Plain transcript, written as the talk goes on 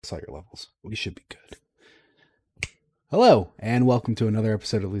Saw your levels. We should be good. Hello, and welcome to another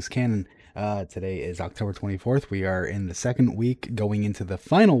episode of Loose Cannon. Today is October 24th. We are in the second week, going into the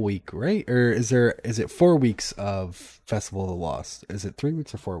final week, right? Or is it 4 weeks of Festival of the Lost? Is it 3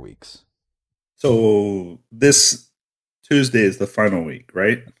 weeks or 4 weeks? So this Tuesday is the final week,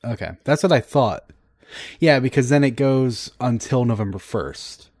 right? Okay, that's what I thought. Yeah, because then it goes until November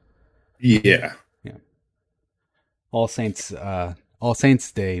 1st. Yeah. Yeah. All Saints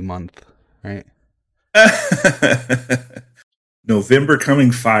Day month, right? November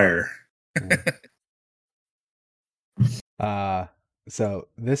coming fire. So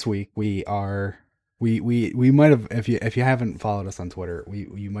this week we might have, if you haven't followed us on Twitter,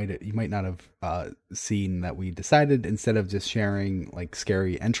 you might not have seen that we decided, instead of just sharing like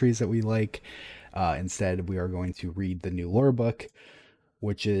scary entries that we like, instead we are going to read the new lore book,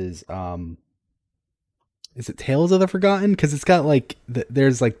 which is it Tales of the Forgotten? Because it's got like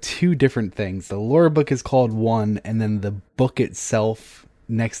there's like two different things. The lore book is called one, and then the book itself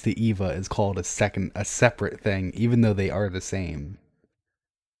next to Eva is called a separate thing, even though they are the same.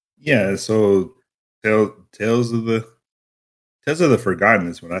 Yeah, so Tales of the Forgotten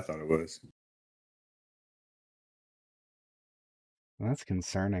is what I thought it was. Well, that's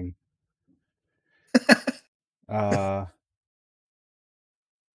concerning. uh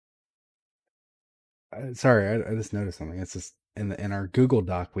Sorry, I just noticed something. It's just in our Google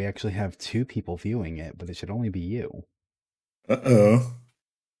Doc, we actually have two people viewing it, but it should only be you. Uh-oh.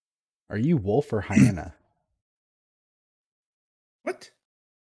 Are you wolf or hyena? What?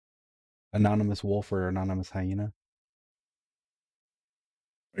 Anonymous wolf or anonymous hyena?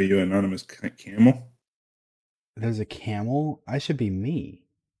 Are you anonymous camel? There's a camel. I should be me.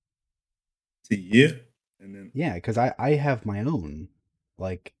 See you, and then Yeah, because I have my own.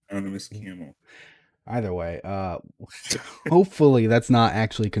 Like, anonymous camel. either way, hopefully that's not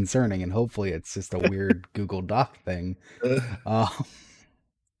actually concerning, and hopefully it's just a weird Google Doc thing. Uh, Uh,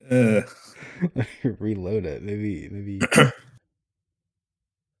 uh. Reload it. Maybe.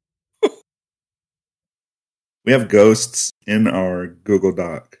 We have ghosts in our Google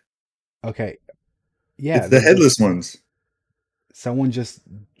Doc. Okay. Yeah, It's the headless ones. Someone just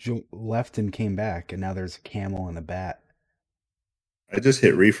left and came back, and now there's a camel and a bat. I just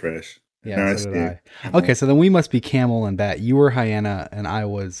hit refresh. And Yeah, now I so did see I. camel. Okay, so then we must be camel and bat. You were hyena, and I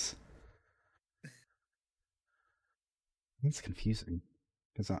was. That's confusing.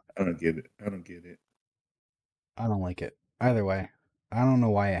 Because I don't get it. I don't get it. I don't like it. Either way, I don't know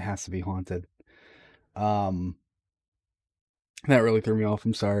why it has to be haunted. Um, that really threw me off.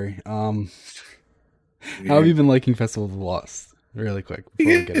 I'm sorry. How have you been liking Festival of the Lost? Really quick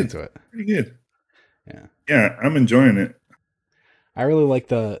before we get into it. Pretty good. Yeah. Yeah, I'm enjoying it. I really like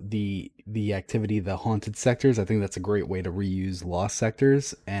the activity, the haunted sectors. I think that's a great way to reuse lost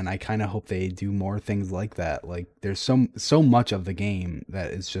sectors, and I kind of hope they do more things like that. Like there's so much of the game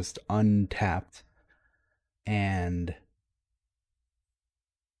that is just untapped and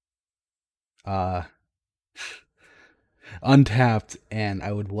uh untapped, and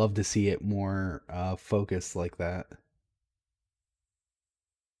I would love to see it more focused like that.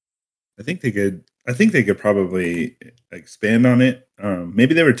 I think they could probably expand on it.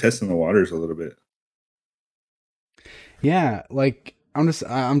 Maybe they were testing the waters a little bit. Yeah, like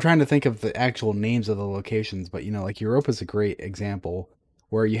I'm trying to think of the actual names of the locations, but like Europa's a great example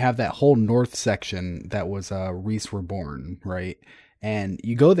where you have that whole north section that was Reese Reborn, right? And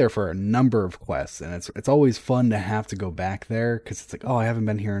you go there for a number of quests, and it's always fun to have to go back there because it's like, oh, I haven't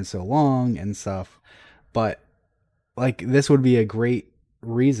been here in so long and stuff. But like this would be a great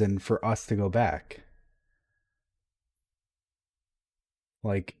reason for us to go back.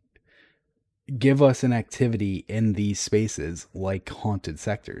 Like give us an activity in these spaces like haunted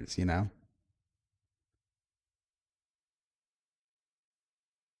sectors, you know?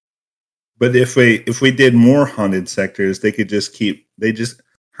 But if we did more haunted sectors, they could just keep. They just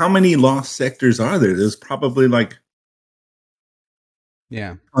how many lost sectors are there? There's probably like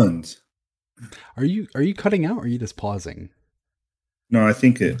Yeah. tons. Are you cutting out or are you just pausing? No, I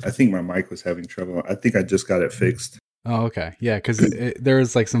think my mic was having trouble. I think I just got it fixed. Oh, okay. Yeah, because there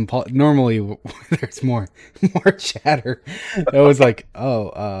was like normally there's more chatter. It was like,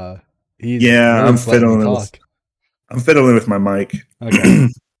 oh, he's Yeah, really just letting me talk. I'm fiddling with my mic. Okay.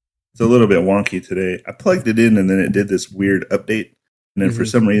 It's a little bit wonky today. I plugged it in and then it did this weird update, and then for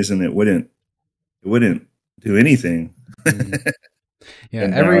some reason it wouldn't do anything. Mm-hmm. Yeah,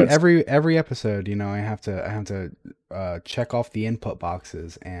 And now every episode, I have to check off the input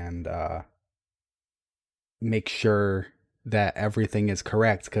boxes and make sure that everything is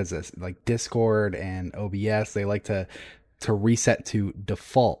correct, because it's like Discord and OBS, they like to to reset to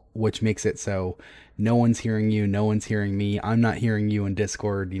default, which makes it so no one's hearing you, no one's hearing me, I'm not hearing you in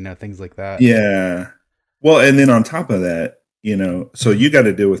Discord, things like that. Yeah. Well, and then on top of that, so you got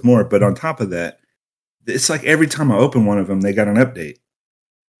to deal with more. But on top of that, it's like every time I open one of them, they got an update.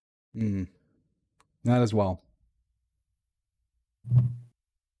 Not as well.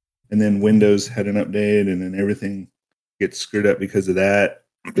 And then Windows had an update, and then everything gets screwed up because of that.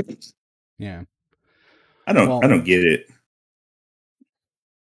 Yeah. I don't get it.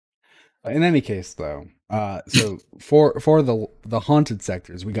 In any case, though, so for the haunted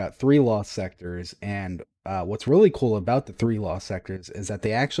sectors, we got 3 lost sectors, and what's really cool about the 3 lost sectors is that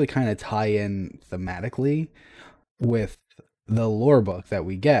they actually kind of tie in thematically with the lore book that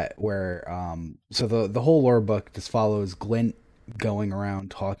we get, where so the whole lore book just follows Glint going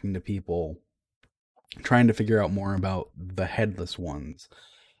around talking to people, trying to figure out more about the headless ones,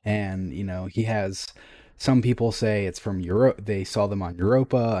 and he has. Some people say it's from Europe. They saw them on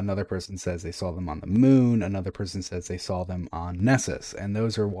Europa. Another person says they saw them on the moon. Another person says they saw them on Nessus. And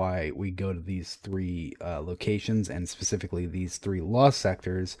those are why we go to these 3 locations, and specifically these 3 lost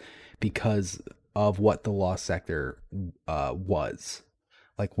sectors, because of what the lost sector was,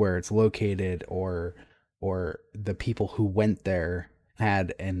 like where it's located, or the people who went there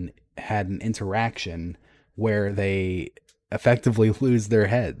had an interaction where they effectively lose their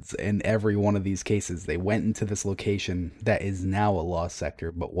heads. In every one of these cases, they went into this location that is now a lost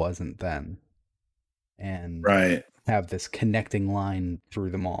sector but wasn't then, and right, have this connecting line through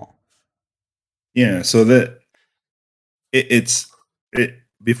them all. Yeah, so that it's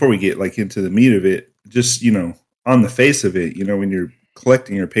before we get like into the meat of it, just on the face of it, when you're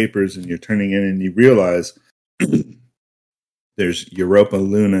collecting your papers and you're turning in and you realize there's Europa,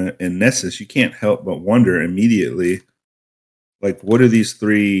 Luna, and Nessus, you can't help but wonder immediately, like, what do these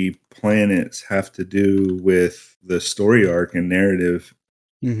 3 planets have to do with the story arc and narrative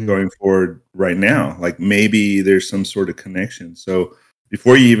going forward right now? Like, maybe there's some sort of connection. So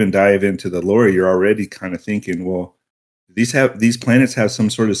before you even dive into the lore, you're already kind of thinking, well, these planets have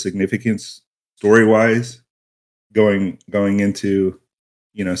some sort of significance story-wise going into,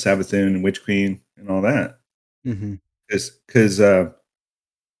 Savathun and Witch Queen and all that. Because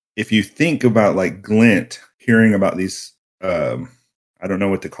if you think about like Glint hearing about these, I don't know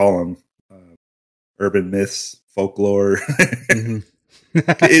what to call them, urban myths, folklore.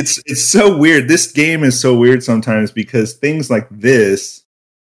 It's so weird. This game is so weird sometimes because things like this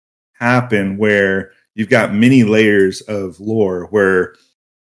happen where you've got many layers of lore where,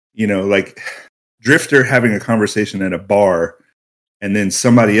 like Drifter having a conversation at a bar and then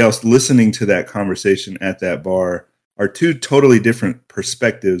somebody else listening to that conversation at that bar are 2 totally different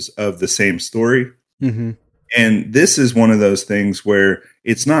perspectives of the same story. And this is one of those things where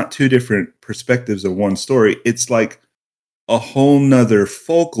it's not 2 different perspectives of one story. It's like a whole nother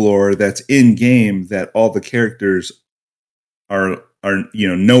folklore that's in game that all the characters are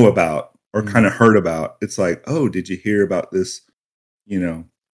know about or kind of heard about. It's like, oh, did you hear about this,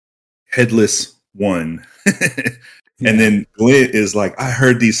 headless one? And then Glint is like, I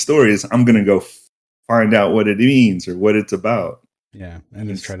heard these stories. I'm going to go find out what it means or what it's about. Yeah. And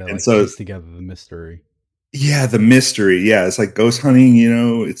just try to piece together the mystery. Yeah, the mystery. Yeah, it's like ghost hunting,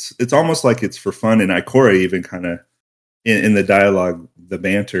 it's almost like it's for fun. And Ikora even kind of in the dialogue, the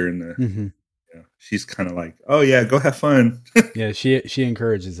banter and the she's kind of like, oh yeah, go have fun. Yeah, she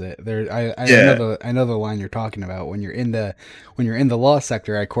encourages it. I know the line you're talking about. When you're in the lost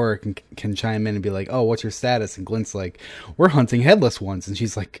sector, Ikora can chime in and be like, oh, what's your status? And Glint's like, we're hunting headless ones, and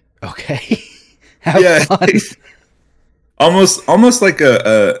she's like, okay, have fun. Almost like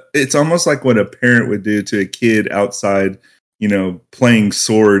it's almost like what a parent would do to a kid outside, playing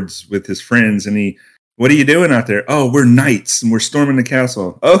swords with his friends. And what are you doing out there? Oh, we're knights and we're storming the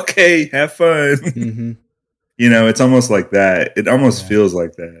castle. Okay, have fun. It's almost like that. It almost feels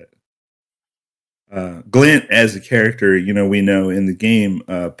like that. Glint as a character, we know in the game,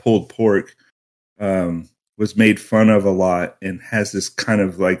 Pulled Pork, was made fun of a lot and has this kind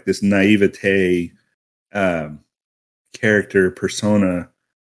of like this naivete, character persona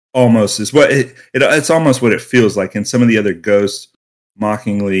almost is what it's almost what it feels like. And some of the other ghosts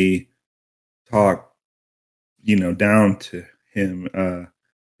mockingly talk down to him,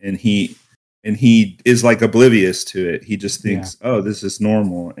 and he is like oblivious to it. He just thinks, oh, this is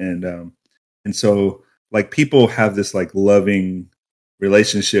normal. And so like people have this like loving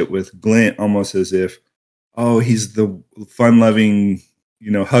relationship with Glint, almost as if, oh, he's the fun loving,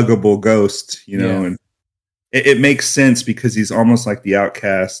 huggable ghost, and it makes sense because he's almost like the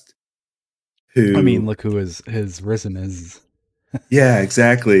outcast who, I mean, look who his risen is. Yeah,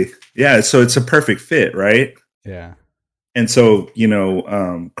 exactly. Yeah. So it's a perfect fit, right? Yeah. And so,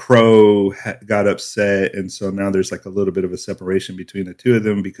 Crow got upset. And so now there's like a little bit of a separation between the two of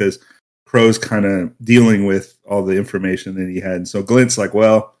them because Crow's kind of dealing with all the information that he had. And so Glint's like,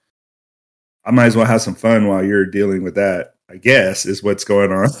 well, I might as well have some fun while you're dealing with that, I guess, is what's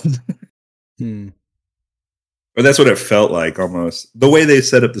going on. Or that's what it felt like almost. The way they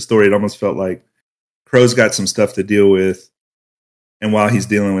set up the story, it almost felt like Crow's got some stuff to deal with. And while he's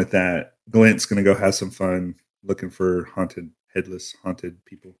dealing with that, Glint's going to go have some fun looking for headless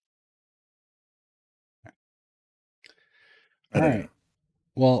people. All right.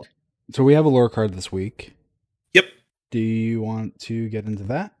 Well, so we have a lore card this week. Yep. Do you want to get into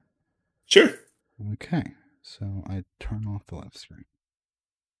that? Sure. Okay. So I turn off the left screen.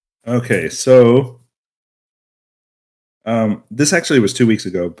 Okay. So this actually was 2 weeks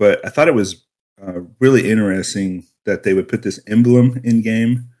ago, but I thought it was really interesting that they would put this emblem in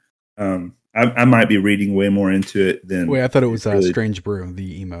game. I might be reading way more into it than. Wait, I thought it was Strange Brew,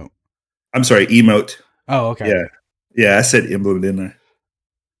 the emote. I'm sorry, emote. Oh, okay. Yeah, I said emblem, didn't I?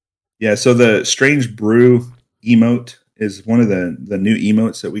 Yeah, so the Strange Brew emote is one of the new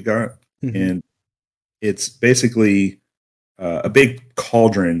emotes that we got, and it's basically a big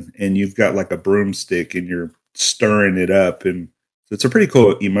cauldron, and you've got like a broomstick, and you're stirring it up, and so it's a pretty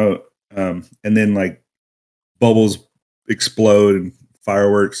cool emote. And then like bubbles explode and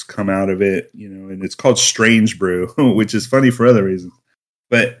fireworks come out of it, and it's called Strange Brew, which is funny for other reasons.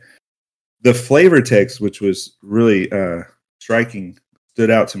 But the flavor text, which was really striking,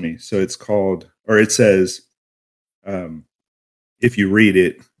 stood out to me. So it says, if you read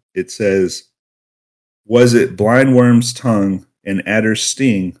it, it says, was it blindworm's tongue and adder's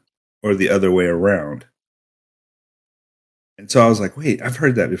sting, or the other way around? And so I was like, wait, I've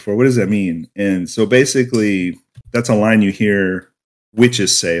heard that before. What does that mean? And so basically, that's a line you hear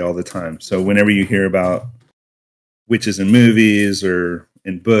witches say all the time. So whenever you hear about witches in movies or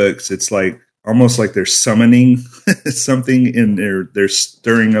in books, it's like almost like they're summoning something, and they're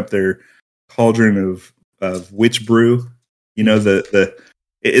stirring up their cauldron of witch brew.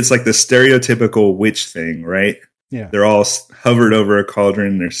 It's like the stereotypical witch thing, right? Yeah. They're all hovered over a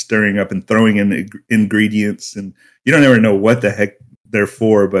cauldron. They're stirring up and throwing in ingredients, and you don't ever know what the heck they're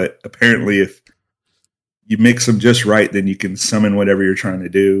for. But apparently, if you mix them just right, then you can summon whatever you're trying to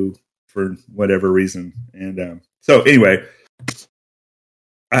do for whatever reason. And so anyway,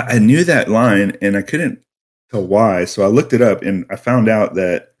 I knew that line, and I couldn't tell why. So I looked it up, and I found out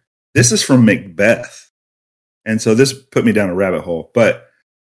that this is from Macbeth. And so this put me down a rabbit hole. But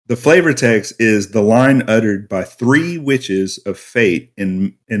the flavor text is the line uttered by three witches of fate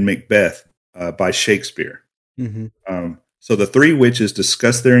in Macbeth by Shakespeare. So the three witches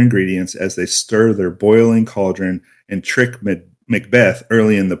discuss their ingredients as they stir their boiling cauldron and trick Macbeth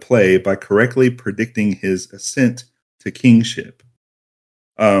early in the play by correctly predicting his ascent to kingship.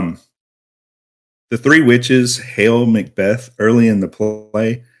 The three witches hail Macbeth early in the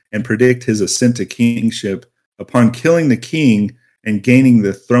play and predict his ascent to kingship. Upon killing the king and gaining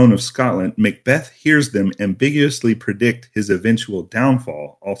the throne of Scotland, Macbeth hears them ambiguously predict his eventual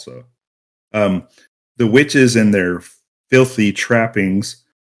downfall also. The witches and their filthy trappings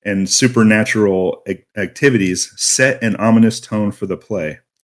and supernatural activities set an ominous tone for the play.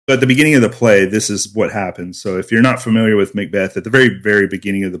 So at the beginning of the play, this is what happens. So if you're not familiar with Macbeth, at the very, very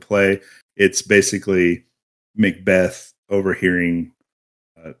beginning of the play, it's basically Macbeth overhearing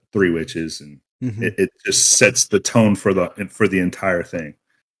three witches, and it just sets the tone for the entire thing.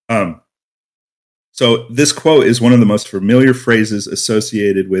 So this quote is one of the most familiar phrases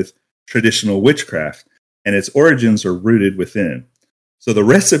associated with traditional witchcraft, and its origins are rooted within. So the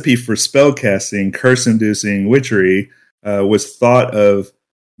recipe for spellcasting, curse-inducing witchery was thought of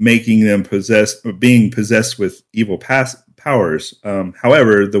making them being possessed with evil powers.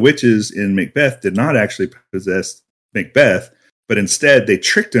 However, the witches in Macbeth did not actually possess Macbeth, but instead they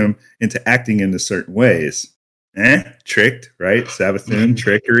tricked him into acting in certain ways. Tricked, right? Savathun,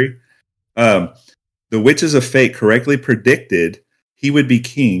 trickery. The witches of fate correctly predicted he would be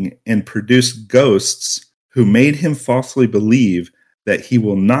king and produced ghosts who made him falsely believe that he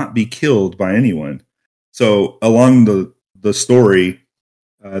will not be killed by anyone. So along the story,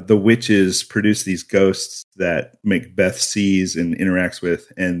 the witches produce these ghosts that Macbeth sees and interacts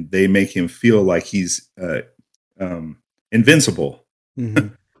with, and they make him feel like he's invincible.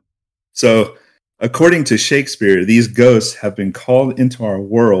 So according to Shakespeare, these ghosts have been called into our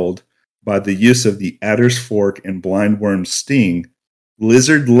world by the use of the adder's fork and blindworm's sting,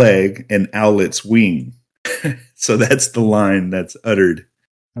 lizard leg, and owlet's wing. So that's the line that's uttered.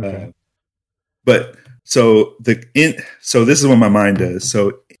 Okay. So this is what my mind does.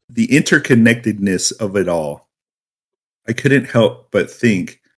 So the interconnectedness of it all. I couldn't help but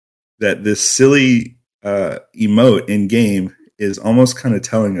think that this silly emote in game is almost kind of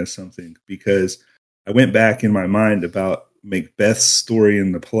telling us something, because I went back in my mind about Macbeth's story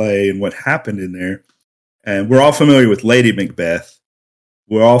in the play and what happened in there. And we're all familiar with Lady Macbeth.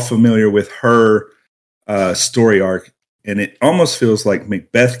 We're all familiar with her story arc. And it almost feels like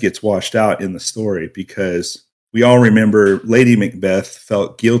Macbeth gets washed out in the story, because we all remember Lady Macbeth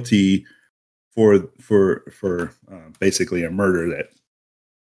felt guilty for basically a murder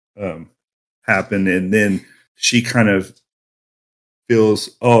that happened, and then she kind of feels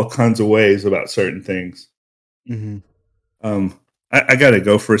all kinds of ways about certain things. Mm-hmm. I gotta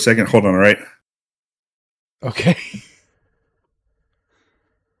go for a second. Hold on, all right? Okay.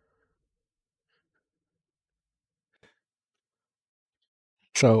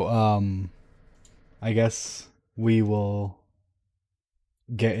 So, I guess we will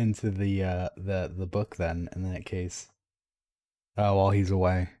get into the book then. In that case, while he's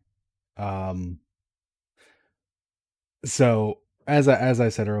away. Um, so as I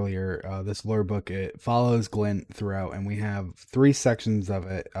said earlier, this lore book, it follows Glint throughout, and we have 3 sections of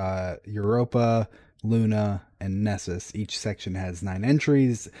it: Europa, Luna, and Nessus. Each section has 9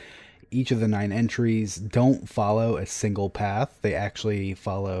 entries. Each of the 9 entries don't follow a single path; they actually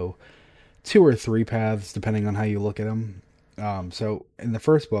follow 2 or 3 paths, depending on how you look at them. So in the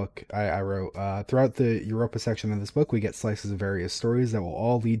first book, I wrote, throughout the Europa section of this book, we get slices of various stories that will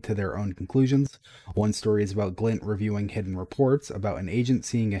all lead to their own conclusions. One story is about Glint reviewing hidden reports about an agent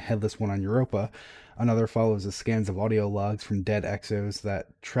seeing a headless one on Europa. Another follows the scans of audio logs from dead exos that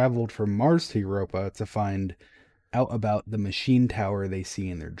traveled from Mars to Europa to find out about the machine tower they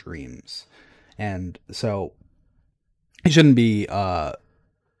see in their dreams. And so it shouldn't be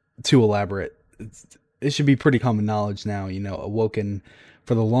too elaborate. It should be pretty common knowledge now. Awoken,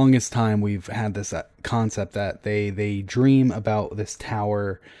 for the longest time, we've had this concept that they dream about this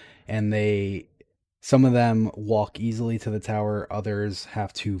tower, and some of them walk easily to the tower. Others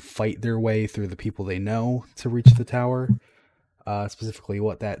have to fight their way through the people they know to reach the tower. Specifically,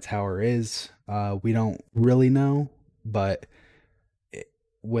 what that tower is, we don't really know. But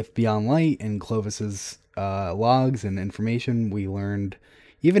with Beyond Light and Clovis's logs and information, we learned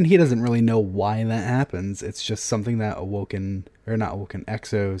even he doesn't really know why that happens. It's just something that Exos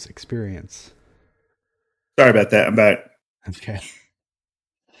experience. Sorry about that. I'm back. Okay.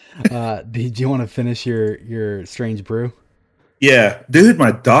 Did you want to finish your strange brew? Yeah, dude,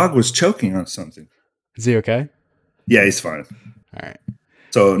 my dog was choking on something. Is he okay? Yeah, he's fine. All right.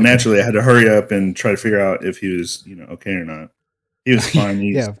 So naturally, I had to hurry up and try to figure out if he was, okay or not. He was fine.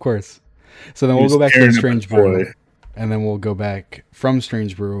 Yeah, of course. So then we'll go back to the strange brew. And then we'll go back from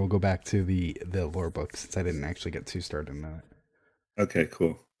Strange Brew. We'll go back to the lore book, since I didn't actually get too started in that. Okay,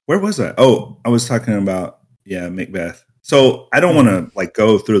 cool. Where was I? Oh, I was talking about Macbeth. So I don't want to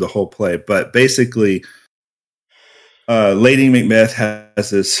go through the whole play, but basically, Lady Macbeth has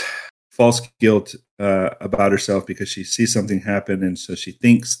this false guilt about herself because she sees something happen, and so she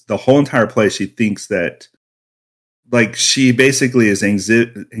thinks the whole entire play. She thinks that she basically is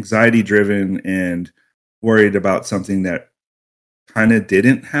anxiety driven and worried about something that kind of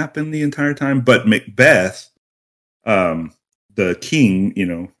didn't happen the entire time. But Macbeth, the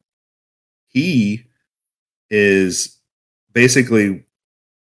king, he is basically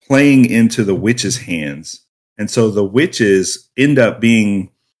playing into the witches' hands. And so the witches end up being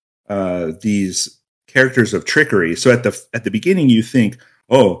these characters of trickery. So at the beginning, you think,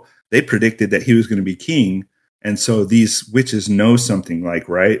 oh, they predicted that he was going to be king. And so these witches know something,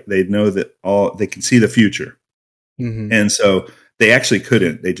 right? They know that they can see the future. Mm-hmm. And so they actually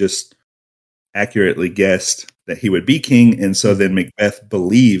couldn't. They just accurately guessed that he would be king. And so then Macbeth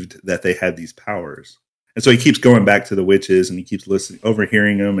believed that they had these powers. And so he keeps going back to the witches, and he keeps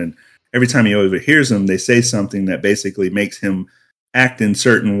overhearing them. And every time he overhears them, they say something that basically makes him act in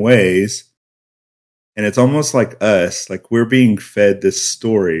certain ways. And it's almost like us, we're being fed this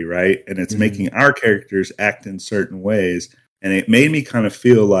story, right? And it's making our characters act in certain ways. And it made me kind of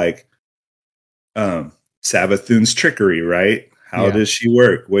feel like Savathun's trickery, right? How does she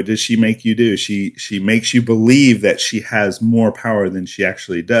work? What does she make you do? She makes you believe that she has more power than she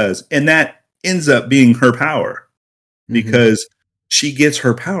actually does. And that ends up being her power because she gets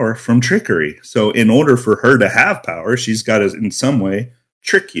her power from trickery. So in order for her to have power, she's got to, in some way,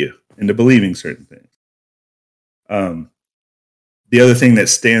 trick you into believing certain things. The other thing that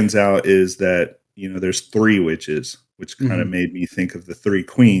stands out is that, there's 3 witches, which kind of made me think of the 3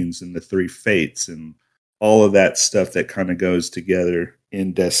 queens and the 3 fates and all of that stuff that kind of goes together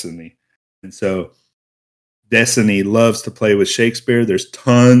in Destiny. And so Destiny loves to play with Shakespeare. There's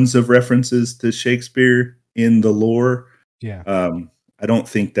tons of references to Shakespeare in the lore. Yeah. I don't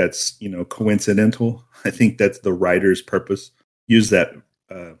think that's, coincidental. I think that's the writer's purpose. Use that.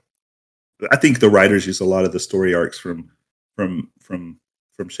 I think the writers use a lot of the story arcs from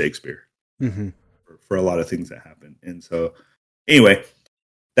Shakespeare Mm-hmm. for a lot of things that happen. And so, anyway,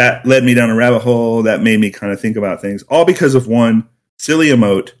 that led me down a rabbit hole. That made me kind of think about things, all because of one silly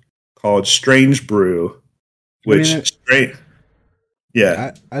emote called Strange Brew, which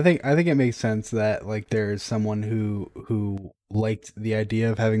yeah. I think it makes sense that like there's someone who liked the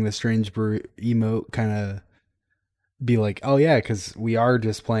idea of having the Strange Brew emote kind of be like, oh yeah, because we are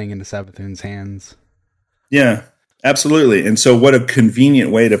just playing into Savathun's hands. Yeah, absolutely. And so, what a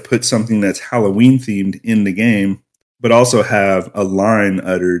convenient way to put something that's Halloween themed in the game, but also have a line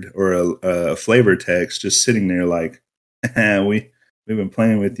uttered or a flavor text just sitting there, like, we've been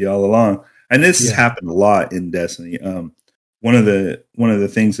playing with you all along. And this has happened a lot in Destiny. One of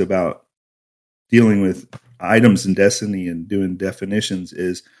the things about dealing with items in Destiny and doing definitions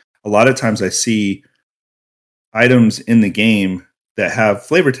is a lot of times I see items in the game that have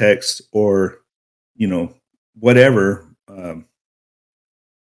flavor text or, whatever,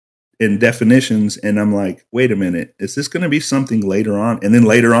 in definitions. And I'm like, wait a minute, is this going to be something later on? And then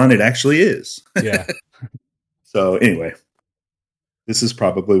later on, it actually is. Yeah. So anyway, this is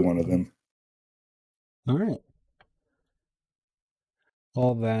probably one of them. All right.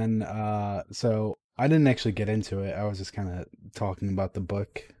 Well then, so I didn't actually get into it. I was just kind of talking about the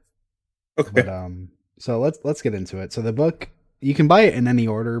book. Okay. But so let's get into it. So the book, you can buy it in any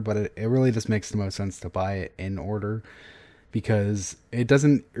order, but it really just makes the most sense to buy it in order because it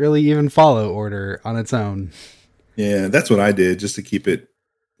doesn't really even follow order on its own. Yeah, that's what I did just to keep it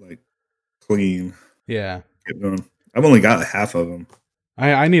like clean. Yeah. Keep going. I've only got half of them.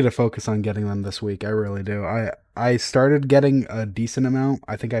 I need to focus on getting them this week. I really do. I started getting a decent amount.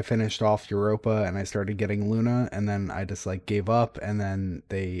 I think I finished off Europa and I started getting Luna, and then I just like gave up, and then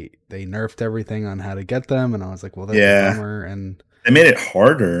they nerfed everything on how to get them, and I was like, well, that's a bummer. And they made it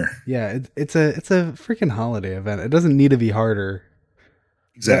harder. Yeah, it's a freaking holiday event. It doesn't need to be harder.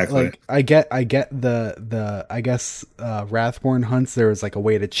 Exactly. Like I get the I guess Wrathborn hunts, there was like a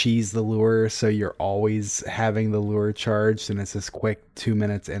way to cheese the lure so you're always having the lure charged and it's just quick 2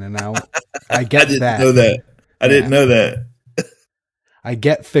 minutes in and out. I get that. I didn't know that. I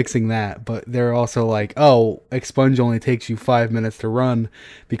get fixing that, but they're also like, oh, expunge only takes you 5 minutes to run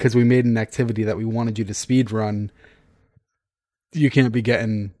because we made an activity that we wanted you to speed run. You can't be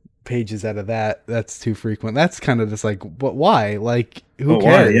getting pages out of that. That's too frequent. That's kind of just like, but why? Like, who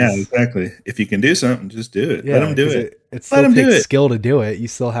cares? Why? Yeah, exactly. If you can do something, just do it. Yeah, let them do it. It still takes skill to do it. You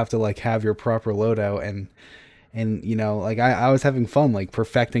still have to like have your proper loadout and like I was having fun like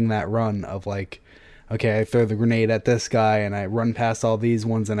perfecting that run of like, okay, I throw the grenade at this guy and I run past all these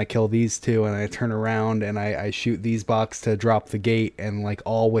ones and I kill these two and I turn around and I shoot these box to drop the gate and like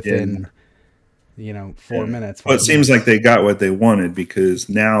all within 4 minutes. Well, it seems like they got what they wanted because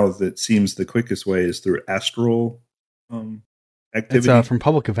now that seems the quickest way is through astral activity. It's from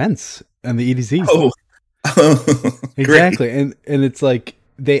public events and the EDZ. Oh, exactly. And it's like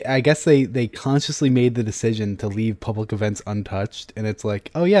I guess they consciously made the decision to leave public events untouched, and it's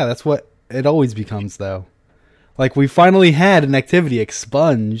like, oh yeah, that's what it always becomes though. Like we finally had an activity,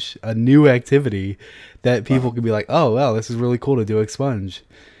 expunge, a new activity that people could be like, oh well, this is really cool to do expunge.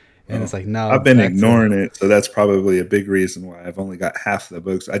 And it's like, no, I've been ignoring it. So that's probably a big reason why I've only got half the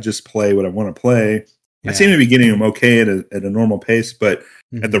books. I just play what I want to play. Yeah. I seem to be getting them okay at a normal pace, but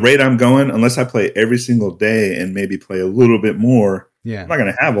at the rate I'm going, unless I play every single day and maybe play a little bit more, I'm not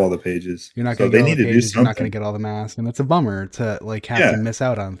going to have all the pages. You're not going to get all the pages. You're not going to get all the masks, and it's a bummer to like have to miss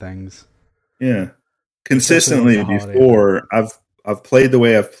out on things. Yeah, consistently before I've played the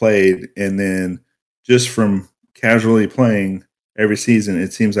way I've played, and then just from casually playing every season,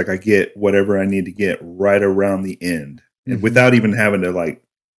 it seems like I get whatever I need to get right around the end, and without even having to like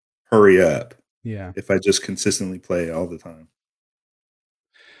hurry up. Yeah, if I just consistently play all the time,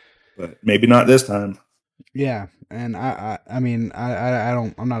 but maybe not this time. Yeah, and I mean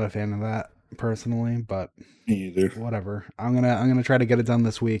I'm not a fan of that personally, but me either. Whatever. I'm gonna try to get it done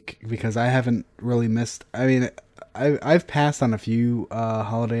this week because I haven't really missed. I mean, I've passed on a few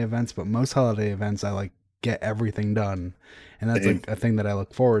holiday events, but most holiday events I like get everything done, and that's like a thing that I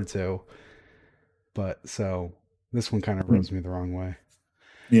look forward to. But so this one kind of rubs me the wrong way.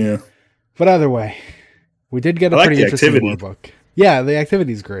 Yeah. But either way, we did get a pretty interesting lore book. Yeah, the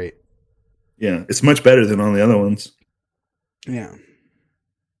activity's great. Yeah, it's much better than all the other ones. Yeah.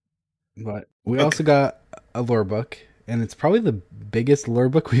 But we also got a lore book, and it's probably the biggest lore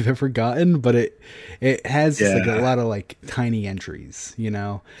book we've ever gotten, but it has like a lot of like tiny entries,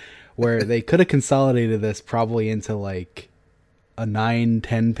 where they could have consolidated this probably into like a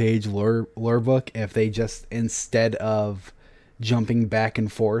 9-10 page lore book if they just, instead of jumping back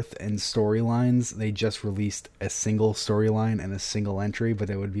and forth in storylines, they just released a single storyline and a single entry,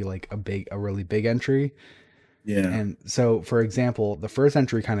 but it would be like a really big entry. Yeah. And so, for example, the first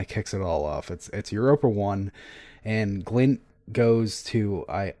entry kind of kicks it all off. It's Europa 1, and Glint goes to,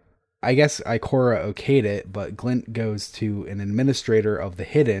 I guess Ikora okayed it, but Glint goes to an administrator of the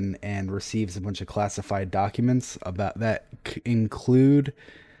Hidden and receives a bunch of classified documents about that include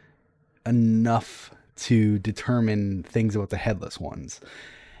enough to determine things about the Headless Ones.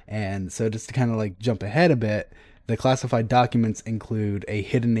 And so, just to kind of like jump ahead a bit, the classified documents include a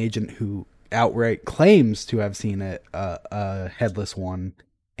hidden agent who outright claims to have seen a Headless One,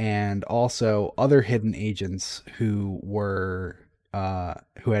 and also other hidden agents who were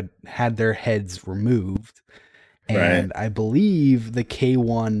who had their heads removed. And I believe the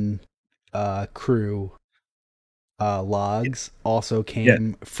K1 crew logs also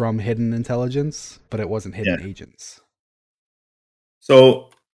came from hidden intelligence, but it wasn't hidden agents. So,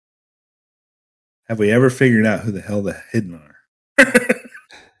 have we ever figured out who the hell the Hidden are?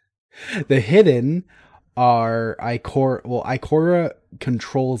 The Hidden are Ikora. Well, Ikora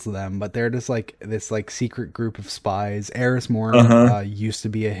controls them, but they're just like this like secret group of spies. Eris Morn used to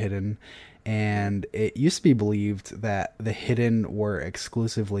be a Hidden, and it used to be believed that the Hidden were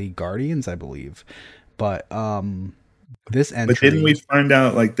exclusively Guardians, I believe. But this entry. But didn't we find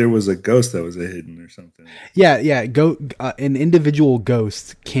out like there was a ghost that was a Hidden or something? Yeah. An individual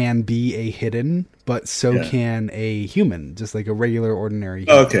ghost can be a Hidden, but so can a human, just like a regular, ordinary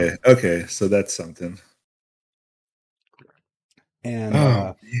human. Okay. So that's something.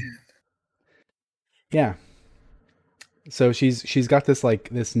 And yeah. So she's got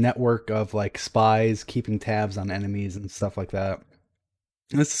this network of like spies keeping tabs on enemies and stuff like that.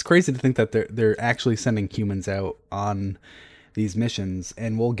 And this is crazy to think that they're actually sending humans out on these missions,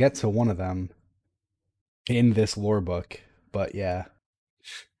 and we'll get to one of them in this lore book. But yeah.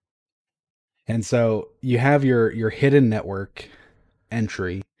 And so you have your hidden network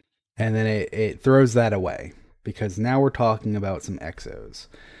entry, and then it throws that away because now we're talking about some exos.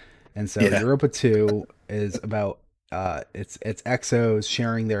 And so Europa 2 is about it's exos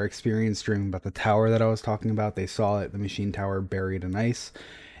sharing their experience dream about the tower that I was talking about. They saw it, the machine tower buried in ice.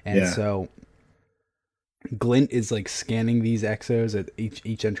 And so Glint is like scanning these exos. At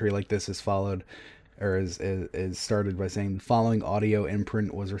each entry like this is followed, or is started by saying the following audio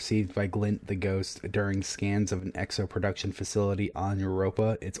imprint was received by Glint the Ghost during scans of an exo production facility on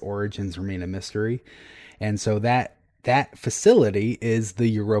Europa. Its origins remain a mystery. And so that facility is the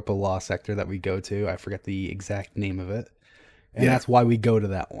Europa Law Sector that we go to. I forget the exact name of it. And that's why we go to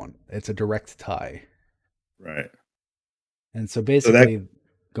that one. It's a direct tie. Right. And so basically,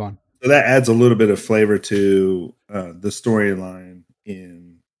 go on. So that adds a little bit of flavor to the storyline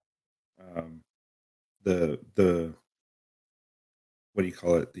in the what do you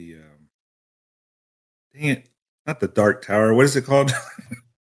call it? The dang it, not the Dark Tower. What is it called?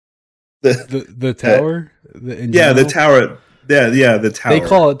 the tower. The tower. Yeah, the tower. They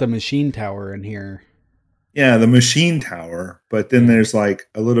call it the machine tower in here. Yeah, the machine tower. But then there's like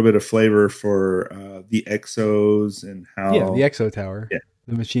a little bit of flavor for the exos and how. Yeah, the exo tower. Yeah,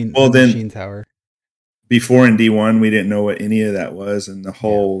 the machine. Well, the machine tower. Before in D1, we didn't know what any of that was, and the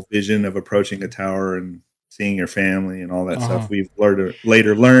whole vision of approaching a tower and seeing your family and all that stuff. We've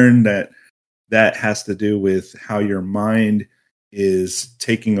later learned that has to do with how your mind is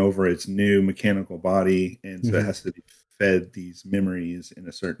taking over its new mechanical body, and so it has to be fed these memories in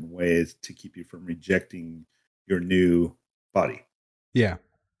a certain way to keep you from rejecting your new body. Yeah.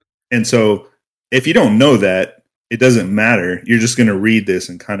 And so if you don't know that, it doesn't matter. You're just going to read this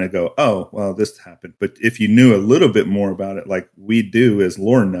and kind of go, oh, well, this happened. But if you knew a little bit more about it, like we do as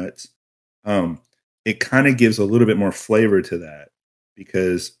lore nuts, it kind of gives a little bit more flavor to that,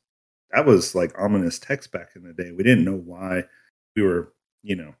 because that was like ominous text back in the day. We didn't know why we were,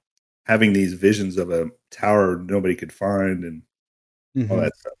 having these visions of a tower nobody could find and all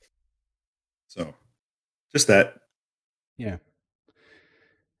that stuff. So just that. Yeah.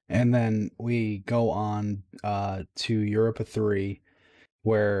 And then we go on to Europa 3,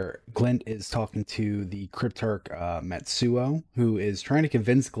 where Glint is talking to the Cryptarch Matsuo, who is trying to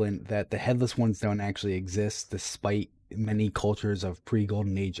convince Glint that the Headless Ones don't actually exist, despite many cultures of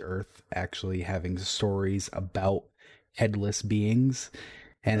pre-Golden Age Earth actually having stories about headless beings.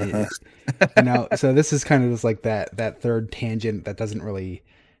 And so this is kind of just like that third tangent that doesn't really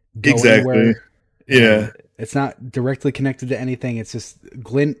go anywhere. Yeah. It's not directly connected to anything. It's just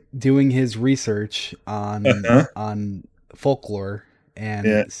Glint doing his research on folklore,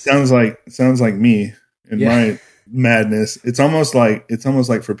 and sounds like me in my madness. It's almost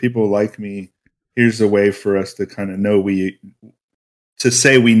like for people like me, here's a way for us to kind of know to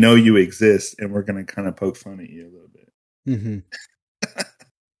say we know you exist, and we're going to kind of poke fun at you a little bit. Mm-hmm.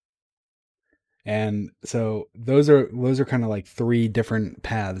 And so those are kind of like three different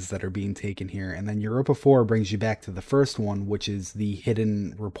paths that are being taken here. And then Europa 4 brings you back to the first one, which is the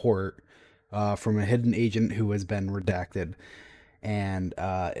hidden report from a hidden agent who has been redacted. And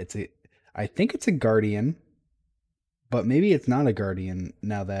I think it's a Guardian, but maybe it's not a Guardian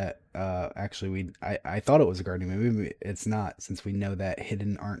now that actually I thought it was a Guardian. Maybe it's not, since we know that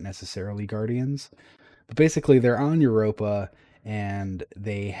hidden aren't necessarily Guardians. But basically, they're on Europa, and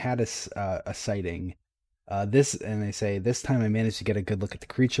they had a sighting. And they say, this time I managed to get a good look at the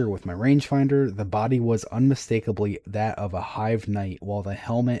creature with my rangefinder. The body was unmistakably that of a hive knight, while the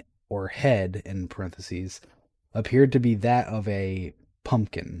helmet or head, in parentheses, appeared to be that of a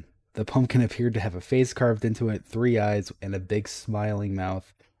pumpkin. The pumpkin appeared to have a face carved into it, 3 eyes, and a big smiling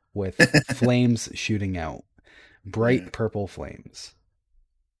mouth with flames shooting out. Bright Yeah. purple flames.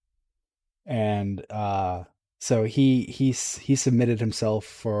 And so he submitted himself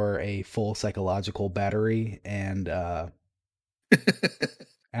for a full psychological battery, and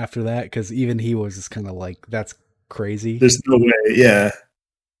after that, because even he was just kind of like, that's crazy. There's no way. Yeah.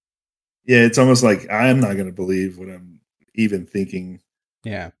 Yeah. It's almost like I'm not going to believe what I'm even thinking.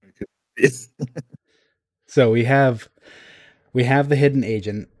 Yeah. It's So we have the hidden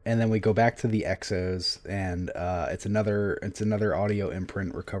agent, and then we go back to the Exos, and it's another audio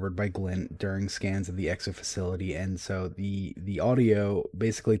imprint recovered by Glint during scans of the Exo facility. And so the audio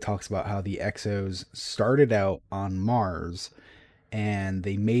basically talks about how the Exos started out on Mars, and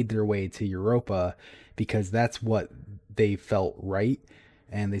they made their way to Europa because that's what they felt right.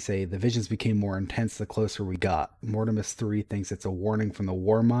 And they say the visions became more intense the closer we got. Mortimus 3 thinks it's a warning from the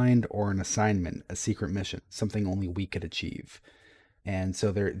War Mind or an assignment, a secret mission, something only we could achieve. And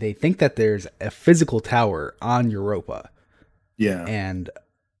so they think that there's a physical tower on Europa. yeah. And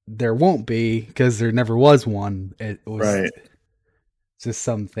there won't be, because there never was one. It was Right. just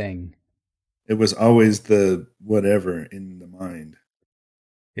something. It was always the whatever in the mind.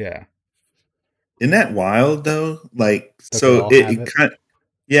 Yeah. Isn't that wild though? Like, That they so all have it it. kind of,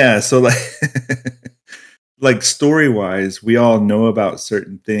 yeah. So like, like story wise, we all know about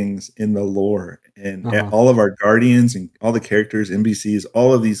certain things in the lore, and Uh-huh. all of our guardians and all the characters, NPCs,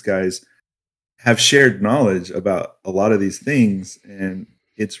 all of these guys have shared knowledge about a lot of these things, and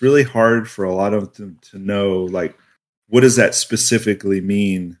it's really hard for a lot of them to know, like, what does that specifically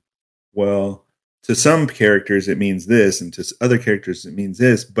mean? Well, to some characters it means this, and to other characters it means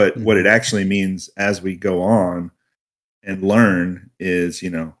this, but what it actually means as we go on and learn is,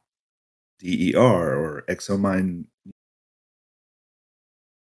 DER or exomind,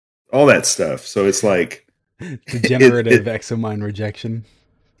 all that stuff. So it's like Degenerative exomind rejection.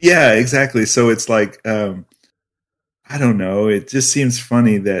 yeah, exactly. So it's like I don't know. It just seems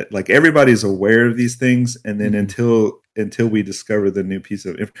funny that like everybody's aware of these things, and then until we discover the new piece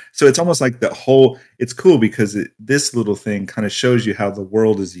of so it's almost like the whole. It's cool because this little thing kind of shows you how the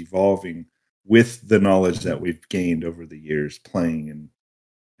world is evolving with the knowledge that we've gained over the years playing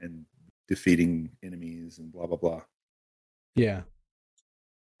and defeating enemies and blah blah blah. Yeah.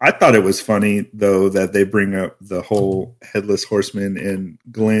 I thought it was funny though that they bring up the whole headless horseman and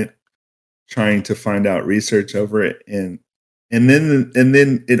Glint trying to find out research over it, and then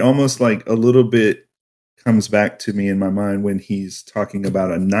it almost like a little bit comes back to me in my mind when he's talking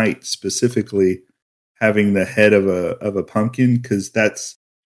about a knight specifically having the head of a pumpkin, because that's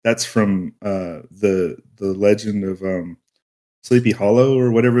from the legend of Sleepy Hollow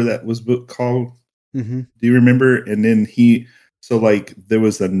or whatever that was book called. Mm-hmm. Do you remember? And then so like there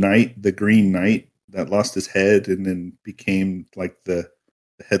was a knight, the Green Knight, that lost his head and then became like the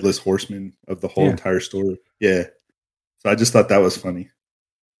headless horseman of the whole entire story. Yeah. So I just thought that was funny.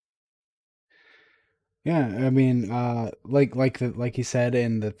 Yeah, I mean, like you said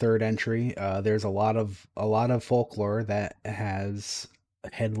in the third entry, there's a lot of folklore that has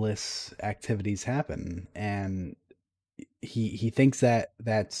headless activities happen, and he thinks that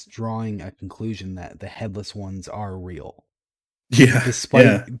that's drawing a conclusion that the headless ones are real, Yeah. Yeah.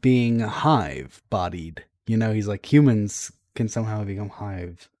 despite being hive bodied. He's like, humans can somehow become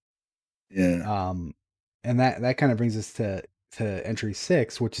hive. Yeah. And that kind of brings us to entry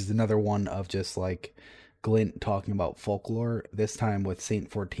 6, which is another one of just like Glint talking about folklore, this time with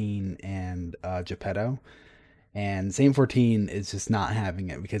Saint 14 and Geppetto. And Saint 14 is just not having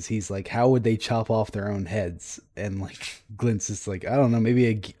it because he's like, how would they chop off their own heads? And like Glint's just like, I don't know,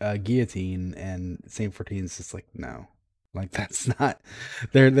 maybe a guillotine. And Saint 14 is just like, no. Like that's not.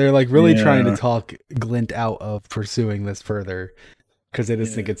 They're like really trying to Yeah. talk Glint out of pursuing this further because they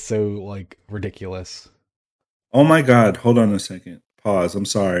just think Yeah. it's so like ridiculous. Oh my God. Hold on a second. Pause. I'm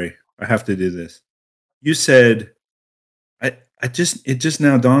sorry. I have to do this. You said it just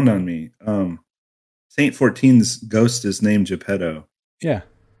now dawned on me. Saint 14's ghost is named Geppetto. Yeah,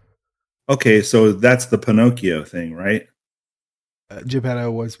 Okay, so that's the Pinocchio thing, right?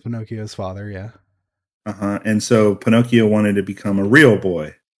 Geppetto was Pinocchio's father. Yeah. Uh-huh. And so Pinocchio wanted to become a real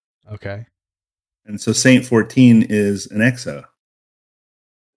boy. Okay. And so Saint 14 is an exo. So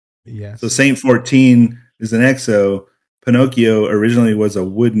Yes. Saint 14 is an exo. Pinocchio originally was a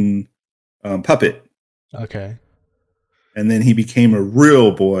wooden puppet. Okay. And then he became a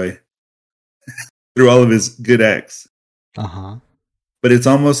real boy through all of his good acts. Uh huh. But it's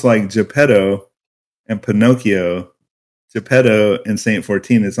almost like Geppetto and Pinocchio, Geppetto and Saint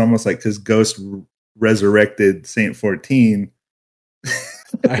 14. It's almost like because Ghost resurrected Saint 14.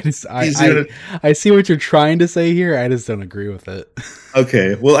 I see what you're trying to say here. I just don't agree with it.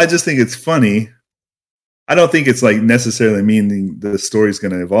 Okay. Well, I just think it's funny. I don't think it's like necessarily meaning the story's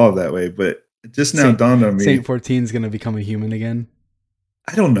going to evolve that way, but it just now dawned on me. Saint 14 is going to become a human again.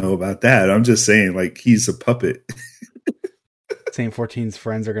 I don't know about that. I'm just saying, like, he's a puppet. Saint 14's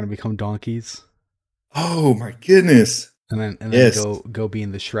friends are going to become donkeys. Oh my goodness! And then yes. go be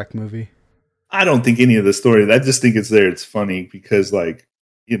in the Shrek movie. I don't think any of the story. I just think it's there. It's funny because, like,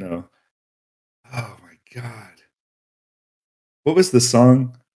 you know. Oh my God! What was the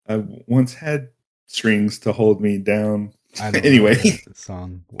song? I once had strings to hold me down. I don't anyway, know the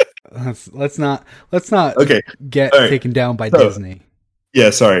song. Let's not okay. get taken down by Disney.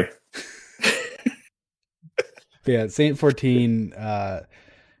 Yeah, sorry. Yeah, Saint 14.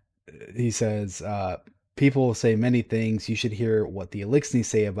 He says, people say many things. You should hear what the Elixni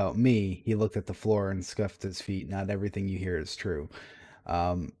say about me. He looked at the floor and scuffed his feet. Not everything you hear is true.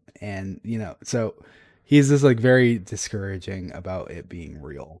 And, you know, so he's just like very discouraging about it being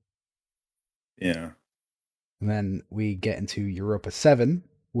real. Yeah. And then we get into Europa 7,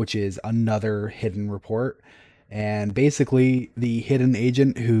 which is another hidden report. And basically, the hidden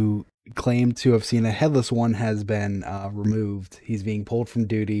agent who claimed to have seen a headless one has been removed. He's being pulled from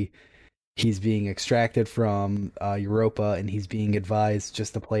duty. He's being extracted from Europa, and he's being advised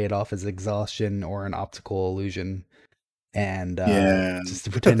just to play it off as exhaustion or an optical illusion, and just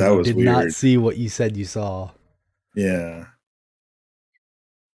to pretend you did not see what you said you saw. Yeah.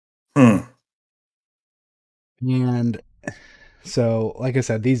 Huh. And so, like I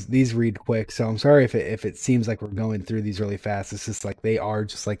said, these read quick. So I'm sorry if it seems like we're going through these really fast. It's just like they are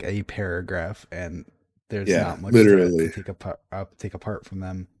just like a paragraph, and there's not much to take apart from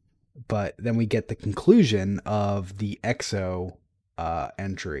them. But then we get the conclusion of the EXO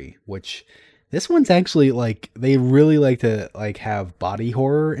entry, which this one's actually like they really like to like have body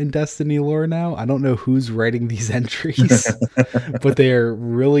horror in Destiny lore now. I don't know who's writing these entries, but they are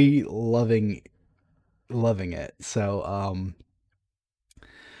really loving it. So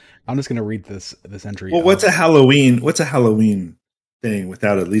I'm just gonna read this entry. Well, what's a Halloween thing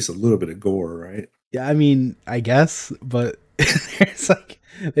without at least a little bit of gore, right? Yeah, I mean, I guess, but it's like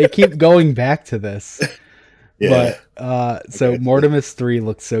they keep going back to this. Yeah. But so Mortimus 3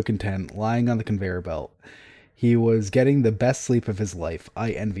 looked so content, lying on the conveyor belt. He was getting the best sleep of his life.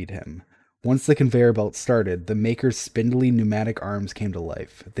 I envied him. Once the conveyor belt started, the maker's spindly pneumatic arms came to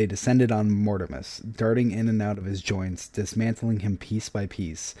life. They descended on Mortimus, darting in and out of his joints, dismantling him piece by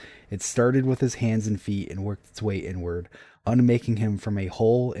piece. It started with his hands and feet and worked its way inward, unmaking him from a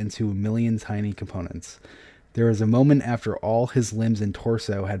whole into a million tiny components. There was a moment after all his limbs and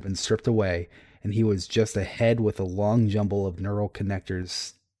torso had been stripped away, and he was just a head with a long jumble of neural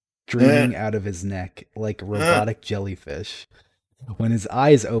connectors streaming out of his neck like a robotic jellyfish. When his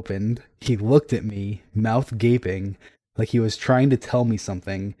eyes opened, he looked at me, mouth gaping, like he was trying to tell me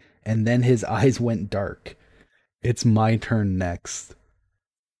something, and then his eyes went dark. It's my turn next.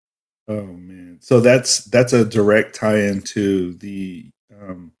 Oh man. So that's a direct tie-in to the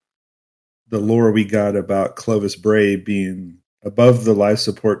lore we got about Clovis Bray being above the life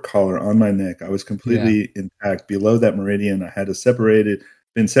support collar on my neck. I was completely intact. Below that meridian, I had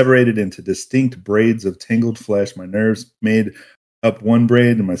been separated into distinct braids of tangled flesh. My nerves made up one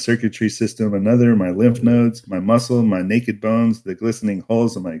braid, and my circuitry system another, my lymph nodes, my muscle, my naked bones, the glistening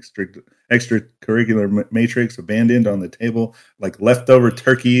holes of my extracurricular matrix abandoned on the table like leftover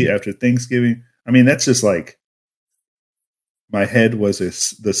turkey after Thanksgiving. I mean, that's just like my head was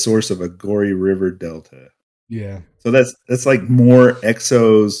the source of a gory river delta. Yeah. So that's like more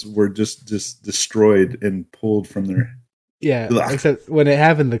exos were just destroyed and pulled from their Yeah, Ugh. except when it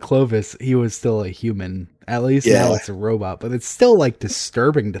happened to Clovis, he was still a human. At least now Yeah, it's a robot, but it's still like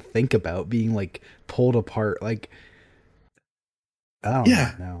disturbing to think about being like pulled apart. Like I don't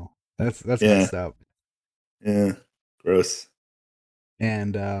yeah, even know. That's yeah, messed up. yeah. Gross.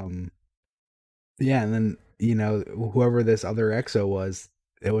 And yeah, and then whoever this other EXO was,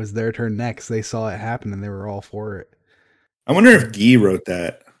 it was their turn next. They saw it happen and they were all for it. I wonder if Guy wrote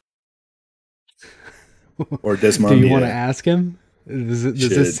that or Do you want to Desmondia. ask him? Does this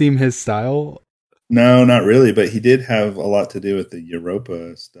Should. seem his style? No, not really, but he did have a lot to do with the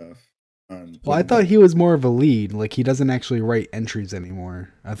Europa stuff on Well, I One thought Punch. he was more of a lead. Like he doesn't actually write entries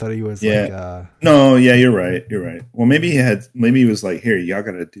anymore. I thought he was Yeah. like No, yeah, you're right. You're right. Well, maybe he was like, here, y'all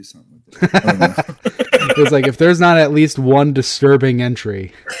got to do something with this. I don't know. it was like if there's not at least one disturbing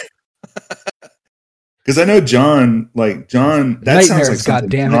entry. Because I know John, that sounds like Nightmares, something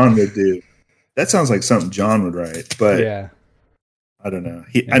goddammit. John would do. That sounds like something John would write, but Yeah. I don't know.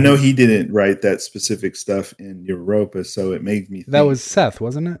 I know he didn't write that specific stuff in Europa, so it made me think. That was Seth,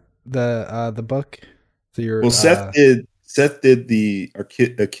 wasn't it? The book. Seth did the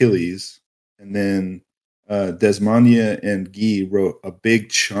Achilles, and then Desmondia and Guy wrote a big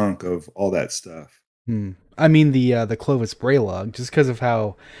chunk of all that stuff. I mean the Clovis Braylog, just because of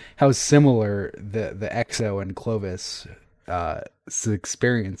how similar the EXO and Clovis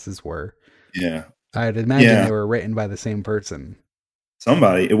experiences were. Yeah, I'd imagine they were written by the same person.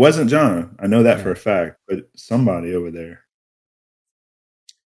 Somebody. It wasn't John. I know that for a fact, but somebody over there.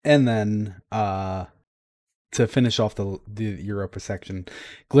 And then to finish off the Europa section,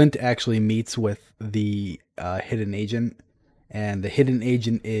 Glint actually meets with the hidden agent, and the hidden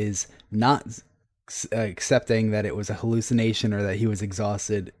agent is not accepting that it was a hallucination or that he was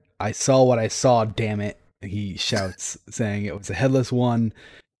exhausted. I saw what I saw, damn it, he shouts, saying it was a headless one.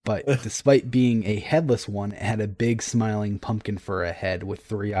 But despite being a headless one, it had a big smiling pumpkin for a head with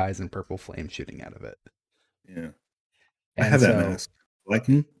 3 eyes and purple flame shooting out of it. Yeah. I have that mask. Like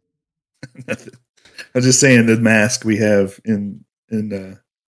I was just saying the mask we have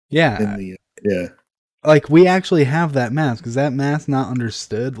like we actually have that mask. Is that mask not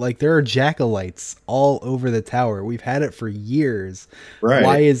understood? Like there are jack-o'-lights all over the tower. We've had it for years. Right.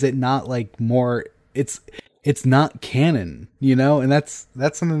 Why is it not like more it's not canon, and that's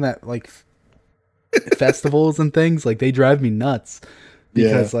something that like festivals and things like they drive me nuts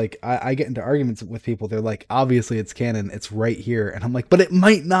because like I get into arguments with people. They're like, obviously it's canon, it's right here, and I'm like, but it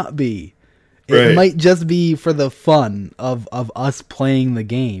might not be. It might just be for the fun of us playing the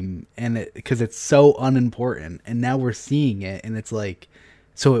game, and because it's so unimportant, and now we're seeing it, and it's like,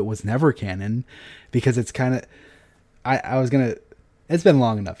 so it was never canon, because it's kind of I was gonna. It's been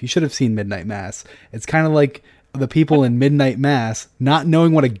long enough. You should have seen Midnight Mass. It's kind of like the people in Midnight Mass not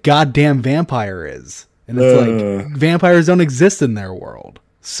knowing what a goddamn vampire is. And it's like vampires don't exist in their world.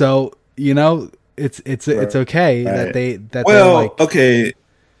 So, it's okay that they're like, okay.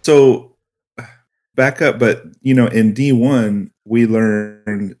 So back up, but in D1 we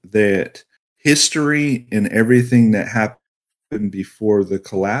learned that history and everything that happened before the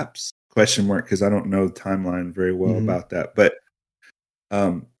collapse, question mark, because I don't know the timeline very well about that, but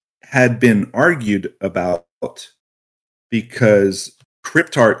had been argued about because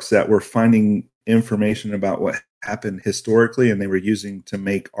cryptarchs that were finding information about what happened historically and they were using to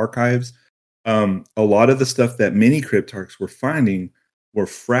make archives, a lot of the stuff that many cryptarchs were finding were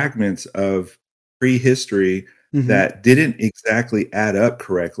fragments of prehistory that didn't exactly add up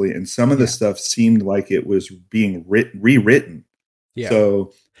correctly, and some of the stuff seemed like it was being rewritten.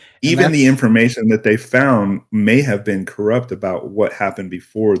 So even the information that they found may have been corrupt about what happened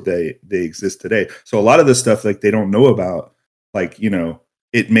before they exist today. So a lot of the stuff like they don't know about, like,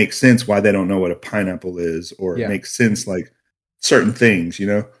 it makes sense why they don't know what a pineapple is, or it makes sense like certain things,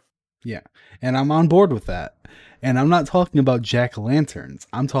 Yeah. And I'm on board with that. And I'm not talking about jack-o'-lanterns.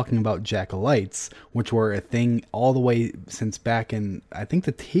 I'm talking about jack-o'-lights, which were a thing all the way since back in, I think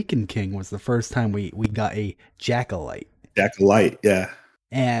the Taken King was the first time we got a jack-o'-light. Jack-o'-light, yeah.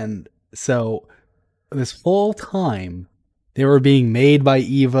 And so this whole time they were being made by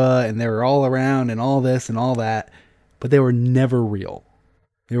Eva and they were all around and all this and all that, but they were never real.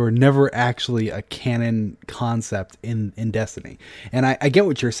 They were never actually a canon concept in Destiny. And I get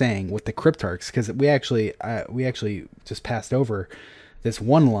what you're saying with the cryptarchs, because we actually just passed over this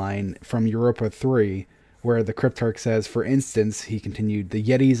one line from Europa 3 where the cryptarch says, for instance, he continued, the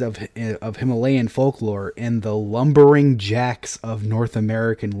Yetis of Himalayan folklore and the lumbering jacks of North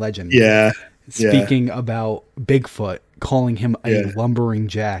American legend. Yeah. Speaking about Bigfoot, calling him a lumbering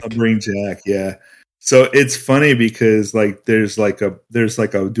jack. Lumbering jack, yeah. So it's funny because like there's like a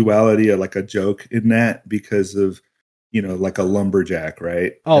duality, or like a joke in that, because of like a lumberjack,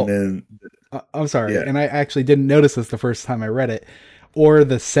 right? Oh, and then I'm sorry, yeah, and I actually didn't notice this the first time I read it. Or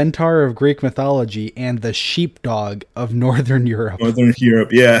the centaur of Greek mythology and the sheepdog of Northern Europe. Northern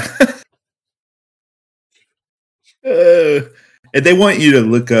Europe, yeah. And they want you to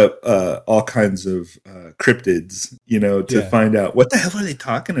look up all kinds of cryptids, to find out what the hell are they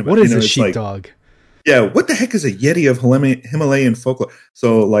talking about. What is a it's sheepdog? Like, yeah, what the heck is a Yeti of Himalayan folklore?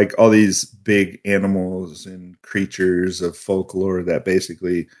 So, like, all these big animals and creatures of folklore that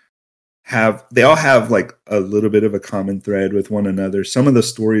basically they all have like a little bit of a common thread with one another. Some of the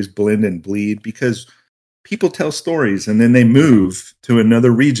stories blend and bleed because people tell stories and then they move to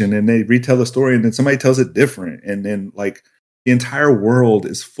another region and they retell the story and then somebody tells it different. And then, like, the entire world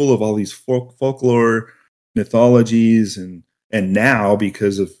is full of all these folklore mythologies. And now,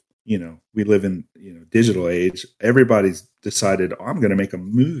 because of, we live in, digital age, everybody's decided, I'm going to make a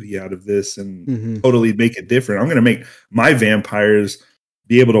movie out of this and totally make it different. I'm going to make my vampires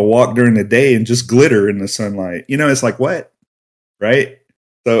be able to walk during the day and just glitter in the sunlight. It's like, what? Right?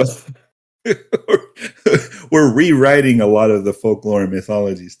 So we're rewriting a lot of the folklore and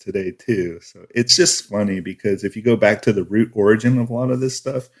mythologies today too. So it's just funny because if you go back to the root origin of a lot of this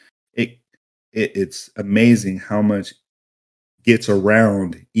stuff, it's amazing how much gets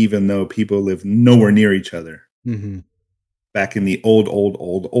around, even though people live nowhere near each other. Back in the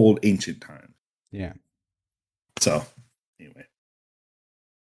old ancient times. Yeah. So anyway,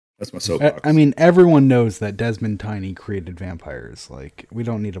 that's my soapbox. I mean, everyone knows that Desmond Tiny created vampires. Like, we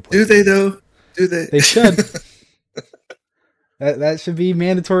don't need to play. Do they though? Do they? They should. That should be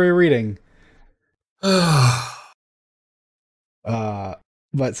mandatory reading. But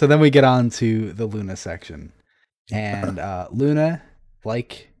so then we get on to the Luna section. And Luna,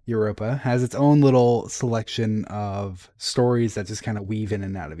 like Europa, has its own little selection of stories that just kind of weave in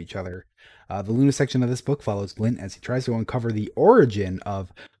and out of each other. The Luna section of this book follows Glint as he tries to uncover the origin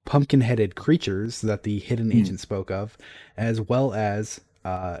of pumpkin-headed creatures that the hidden agent spoke of, as well as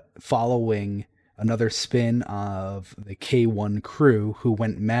following another spin of the K1 crew who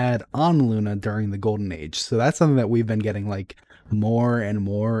went mad on Luna during the Golden Age. So that's something that we've been getting like more and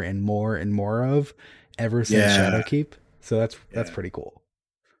more and more and more of ever since Shadowkeep. So that's pretty cool.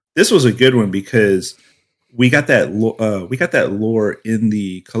 This was a good one because we got that lore in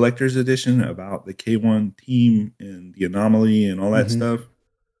the collector's edition about the K1 team and the anomaly and all that stuff,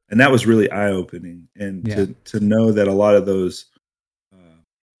 and that was really eye opening. And to know that a lot of those,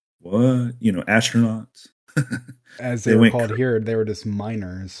 astronauts, as they were called here, they were just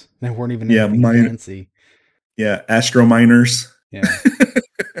miners. They weren't even anything fancy. Yeah, astro miners. Yeah.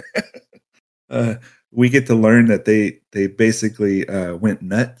 We get to learn that they basically went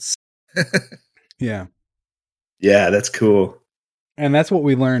nuts. Yeah. Yeah, that's cool. And that's what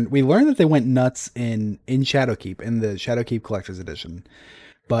we learned. We learned that they went nuts in Shadowkeep, in the Shadowkeep Collector's Edition.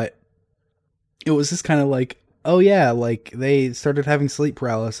 But it was just kind of like, oh yeah, like they started having sleep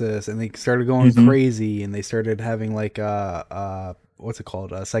paralysis and they started going crazy and they started having like what's it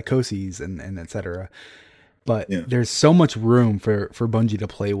called? Psychoses and etc. But there's so much room for Bungie to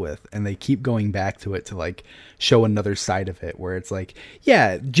play with, and they keep going back to it to like show another side of it where it's like,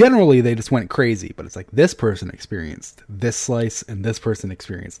 yeah, generally they just went crazy, but it's like this person experienced this slice and this person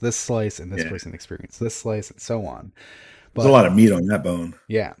experienced this slice and this person experienced this slice and so on. But there's a lot of meat on that bone.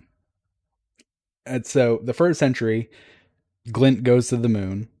 Yeah. And so the first entry, Glint goes to the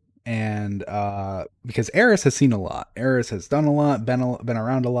moon. And because Eris has seen a lot. Eris has done a lot, been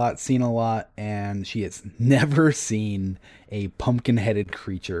around a lot, seen a lot, and she has never seen a pumpkin-headed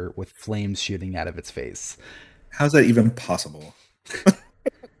creature with flames shooting out of its face. How's that even possible?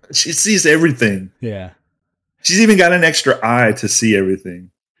 She sees everything. Yeah. She's even got an extra eye to see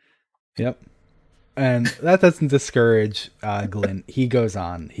everything. Yep. And that doesn't discourage Glint. He goes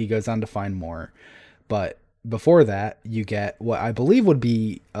on to find more. But before that, you get what I believe would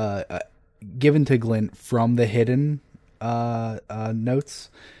be given to Glint from the hidden notes,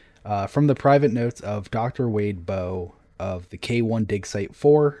 from the private notes of Dr. Wade Bowe of the K1 dig site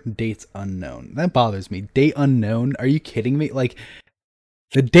 4, dates unknown. That bothers me. Date unknown? Are you kidding me? Like,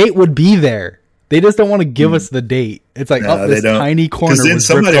 the date would be there. They just don't want to give us the date. It's like, this tiny corner. Because then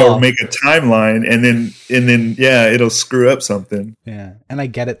somebody will make a timeline, and then it'll screw up something. Yeah, and I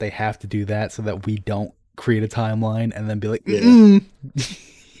get it. They have to do that so that we don't create a timeline and then be like, you're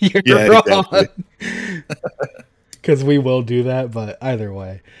wrong. Because we will do that, but either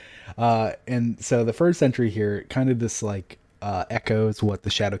way. And so the first entry here kind of just like echoes what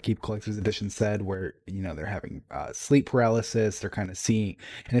the Shadowkeep Collector's Edition said, where, they're having sleep paralysis. They're kind of seeing,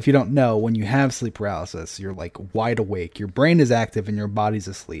 and if you don't know, when you have sleep paralysis, you're like wide awake. Your brain is active and your body's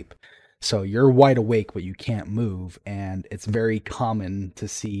asleep. So you're wide awake, but you can't move. And it's very common to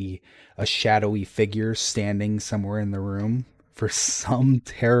see a shadowy figure standing somewhere in the room for some Yeah.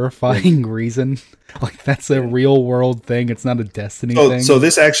 terrifying reason. Like that's a Yeah. real world thing. It's not a Destiny So thing.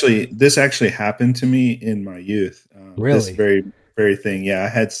 this actually happened to me in my youth. This Really? very thing. Yeah, I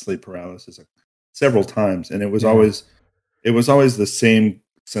had sleep paralysis several times, and Yeah. it was always the same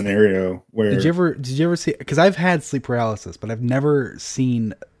scenario where Did you ever see, because I've had sleep paralysis, but I've never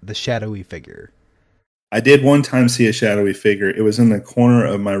seen the shadowy figure. I did one time see a shadowy figure. It was in the corner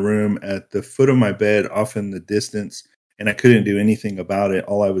of my room at the foot of my bed, off in the distance, and I couldn't do anything about it.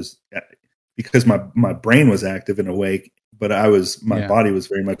 All I was because my brain was active and awake, but my Yeah. body was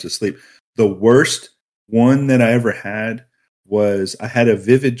very much asleep. The worst one that I ever had was I had a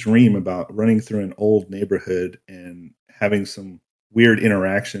vivid dream about running through an old neighborhood and having some weird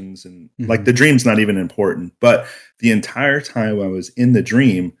interactions, and like Hmm. the dream's not even important, but the entire time I was in the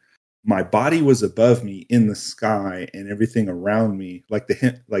dream, my body was above me in the sky, and everything around me, like the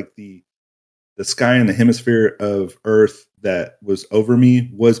sky and the hemisphere of Earth that was over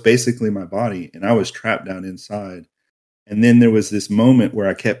me, was basically my body, and I was trapped down inside. And then there was this moment where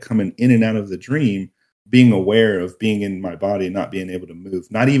I kept coming in and out of the dream, being aware of being in my body, not being able to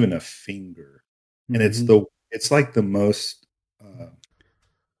move, not even a finger. And Hmm. it's like the most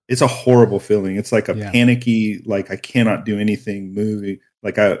it's a horrible feeling. It's like a Yeah. panicky, like I cannot do anything moving.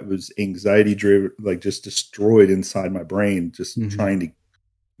 Like I was anxiety driven, like just destroyed inside my brain, just Hmm. trying to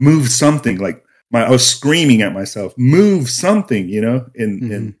move something. Like I was screaming at myself, move something, and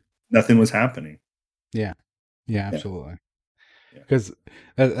Hmm. nothing was happening. Yeah. Yeah, Yeah, absolutely. yeah, Because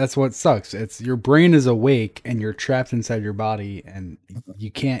that's what sucks. It's your brain is awake and you're trapped inside your body, and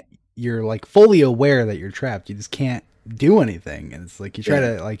you can't. You're like fully aware that you're trapped. You just can't do anything, and it's like you try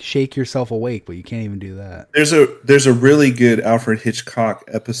yeah. to like shake yourself awake, but you can't even do that. There's a really good Alfred Hitchcock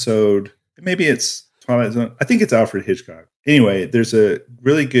episode. Maybe it's Twilight Zone. I think it's Alfred Hitchcock. Anyway, there's a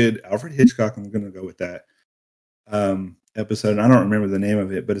really good Alfred Hitchcock. I'm going to go with that episode. And I don't remember the name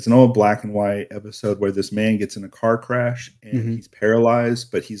of it, but it's an old black and white episode where this man gets in a car crash and Hmm. he's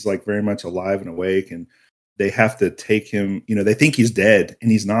paralyzed, but he's like very much alive and awake. And they have to take him. They think he's dead, and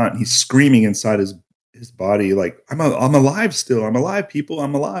he's not. And he's screaming inside his body like I'm alive still. I'm alive, people.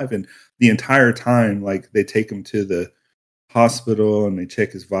 I'm alive. And the entire time, like they take him to the hospital and they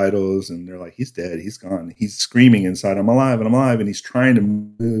check his vitals, and they're like, he's dead. He's gone. He's screaming inside, I'm alive and I'm alive. And he's trying to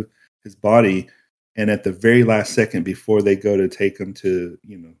move his body. And at the very last second before they go to take him to,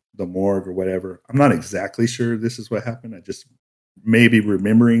 the morgue or whatever, I'm not exactly sure this is what happened. I just maybe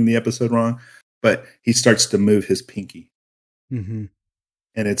remembering the episode wrong, but he starts to move his pinky, Hmm.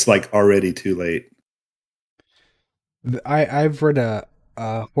 and it's like already too late. I've read a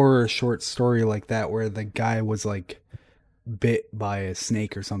horror short story like that where the guy was like bit by a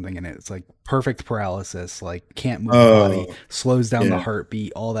snake or something, and it's like perfect paralysis, like can't move the body, Oh, slows down the yeah.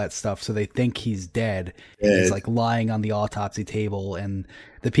 heartbeat, all that stuff. So they think he's dead, and he's Dead. like lying on the autopsy table, and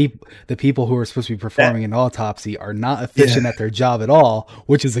the people who are supposed to be That, performing an autopsy are not yeah. efficient at their job at all,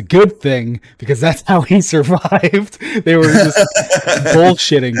 which is a good thing because that's how he survived. They were just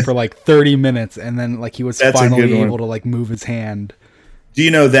bullshitting for like 30 minutes, and then like he was That's a good finally able one. to like move his hand. Do you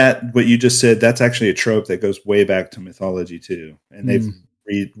know that what you just said? That's actually a trope that goes way back to mythology too, and they've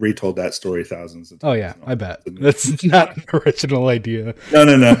Mm. retold that story thousands of Oh times yeah, in I all bet kinds of movies. that's not an original idea. No,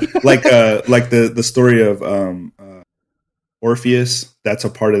 no, no. Like the story of Orpheus. That's a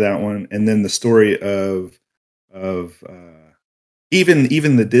part of that one, and then the story of even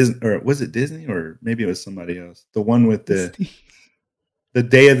the Disney, or was it Disney, or maybe it was somebody else. The one with the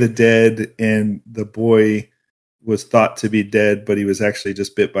Day of the Dead, and the boy was thought to be dead, but he was actually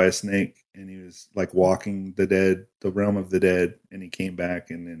just bit by a snake, and he was like walking the realm of the dead, and he came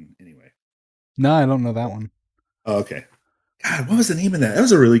back, and then anyway. No, I don't know that one. Oh, okay. God, what was the name of that? That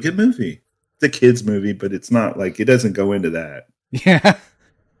was a really good movie. It's a kids movie, but it's not like it doesn't go into that. Yeah.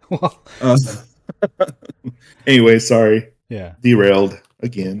 Well, Uh, anyway, sorry, yeah. derailed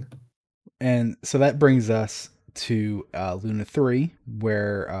again. And so that brings us to Luna 3,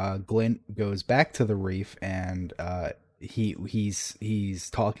 where Glint goes back to the reef, and he's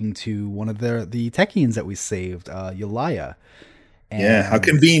talking to one of the Techians that we saved, Yulaya. Yeah, how And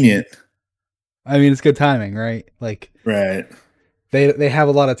convenient. I mean, it's good timing, right? Like Right. they have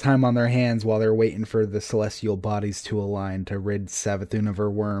a lot of time on their hands while they're waiting for the celestial bodies to align to rid Savathun of her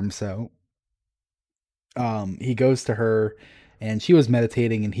worm. So he goes to her, and she was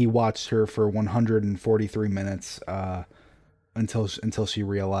meditating, and he watched her for 143 minutes until she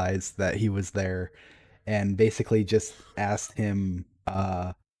realized that he was there, and basically just asked him,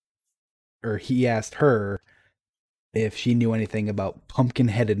 or he asked her, if she knew anything about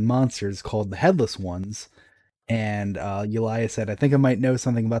pumpkin-headed monsters called the Headless Ones. And Yulia said, I think I might know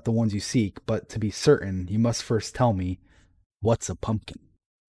something about the ones you seek, but to be certain, you must first tell me, what's a pumpkin?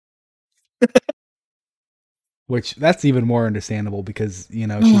 Which, that's even more understandable because, she's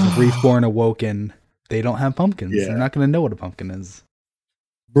a reef-born awoken. They don't have pumpkins. Yeah. They're not going to know what a pumpkin is.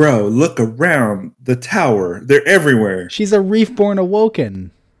 Bro, look around the tower. They're everywhere. She's a reef-born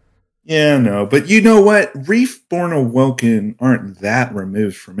awoken. Yeah, no, but you know what? Reef-born awoken aren't that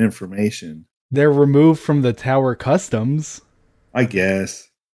removed from information. They're removed from the tower customs. I guess.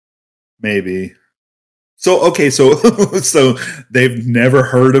 Maybe. So, okay, so they've never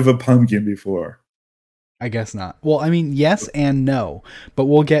heard of a pumpkin before. I guess not. Well, I mean, yes and no, but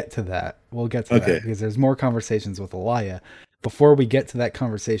we'll get to that. That because there's more conversations with Yulia. Before we get to that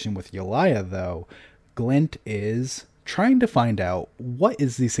conversation with Yulia, though, Glint is trying to find out what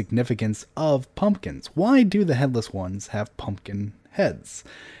is the significance of pumpkins. Why do the Headless Ones have pumpkin heads?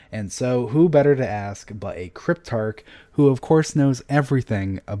 And so who better to ask but a Cryptarch who, of course, knows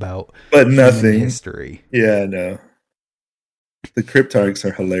everything about nothing history. Yeah, no. The Cryptarchs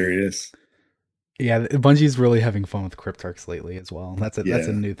are hilarious. Yeah, Bungie's really having fun with Cryptarchs lately as well. That's a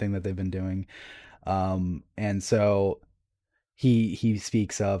new thing that they've been doing. And so he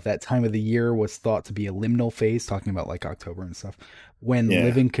speaks of that time of the year was thought to be a liminal phase, talking about like October and stuff, when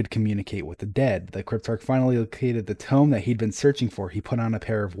living could communicate with the dead. The Cryptarch finally located the tome that he'd been searching for. He put on a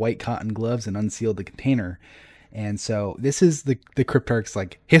pair of white cotton gloves and unsealed the container. And so this is the Cryptarch's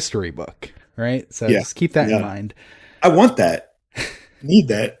like history book, right? So just keep that in mind. I want that. Need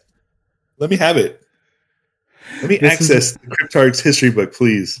that. Let me have it. Let me access the Cryptarch's history book,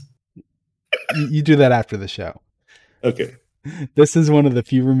 please. You do that after the show. Okay. This is one of the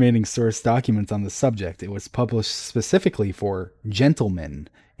few remaining source documents on the subject. It was published specifically for gentlemen,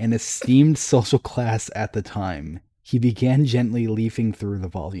 an esteemed social class at the time. He began gently leafing through the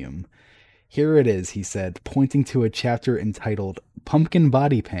volume. Here it is, he said, pointing to a chapter entitled Pumpkin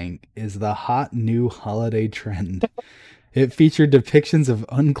Body Paint is the Hot New Holiday Trend. It featured depictions of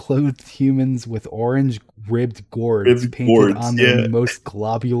unclothed humans with orange ribbed gourds painted on their most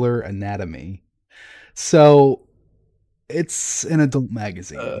globular anatomy. So it's an adult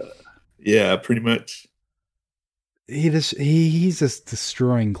magazine. Yeah, pretty much. He's just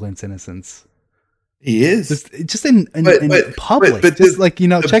destroying Glint's innocence. He is just in public. But just like,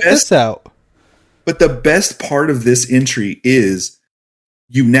 check this out. But the best part of this entry is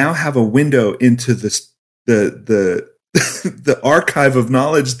you now have a window into the archive of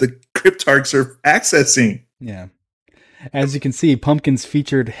knowledge the Cryptarchs are accessing. Yeah. As you can see, pumpkins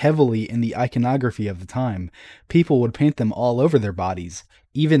featured heavily in the iconography of the time. People would paint them all over their bodies,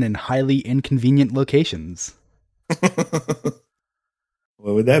 even in highly inconvenient locations. What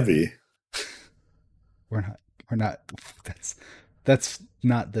would that be? We're not. That's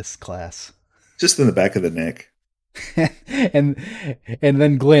not this class. Just in the back of the neck. and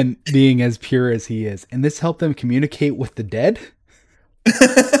then Glint being as pure as he is. And this helped them communicate with the dead?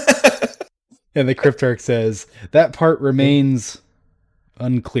 And the Cryptarch says, that part remains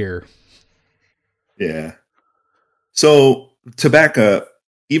unclear. Yeah. So, to back up,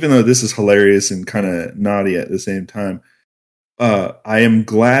 even though this is hilarious and kind of naughty at the same time, I am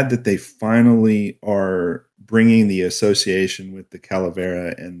glad that they finally are bringing the association with the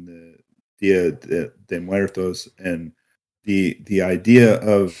Calavera and the Dia de Muertos and the idea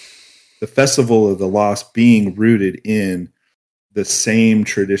of the Festival of the Lost being rooted in the same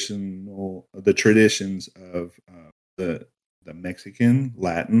traditions of the Mexican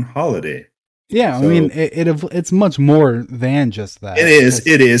Latin holiday. Yeah, so, I mean, it's much more than just that. It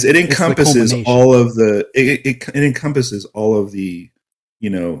is. It encompasses all of the. It encompasses all of the,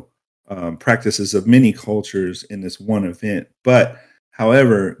 practices of many cultures in this one event. But,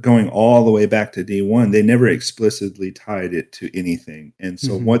 however, going all the way back to D1, they never explicitly tied it to anything. And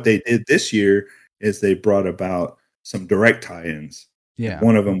so, what they did this year is they brought about some direct tie-ins. Yeah,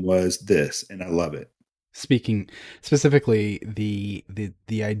 one of them was this, and I love it. Speaking specifically, the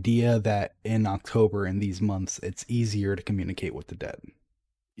idea that in October, in these months, it's easier to communicate with the dead.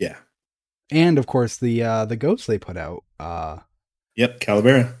 Yeah, and of course the ghosts they put out. Yep,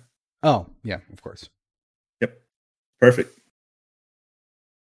 Calavera. Oh yeah, of course. Yep, perfect.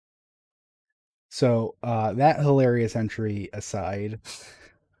 So that hilarious entry aside,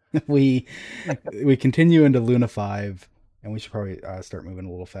 we continue into Luna 5, and we should probably start moving a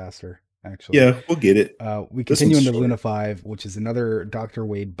little faster. Actually, yeah, we'll get it. We continue into Luna 5, which is another Dr.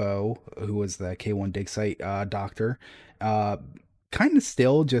 Wade Bowe, who was the K1 dig site doctor. kind of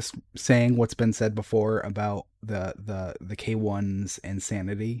still just saying what's been said before about the K1's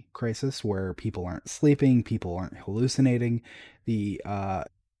insanity crisis, where people aren't sleeping, people aren't hallucinating. The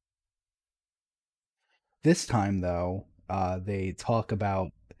This time though, they talk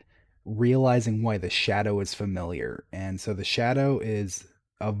about realizing why the shadow is familiar. And so the shadow is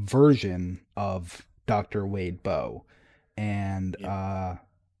a version of Dr. Wade Bowe. And Yeah.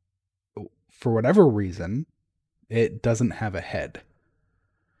 For whatever reason, it doesn't have a head.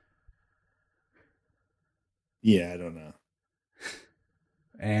 Yeah, I don't know.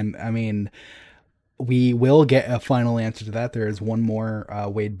 And I mean, we will get a final answer to that. There is one more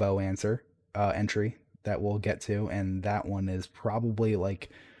Wade Bowe entry that we'll get to, and that one is probably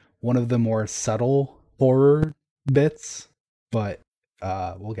like one of the more subtle horror bits, but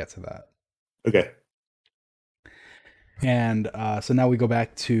we'll get to that. Okay. And so now we go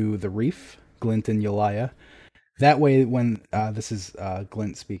back to the reef, Glint and Yulia. That way, when this is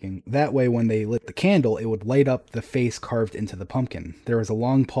Glint speaking, that way when they lit the candle, it would light up the face carved into the pumpkin. There was a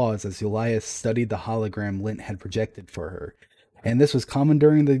long pause as Yulia studied the hologram Lint had projected for her. And this was common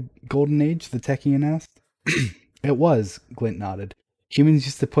during the Golden Age, the Techian asked. It was, Glint nodded. Humans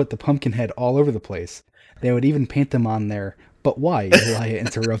used to put the pumpkin head all over the place. They would even paint them on there. But why? Yulia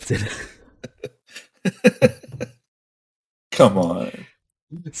interrupted. Come on.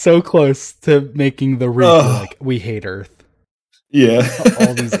 So close to making the reef like, we hate Earth. Yeah.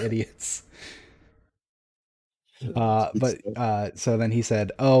 All these idiots. So then he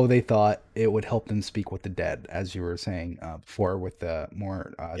said, oh, they thought it would help them speak with the dead, as you were saying before, with the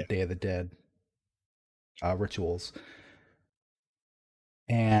more Day of the Dead rituals.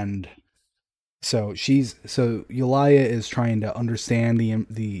 And so Yulia is trying to understand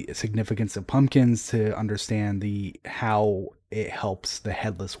the significance of pumpkins, to understand how it helps the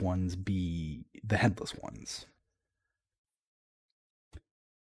headless ones be the headless ones.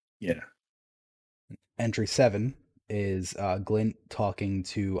 Yeah. Entry 7 is Glint talking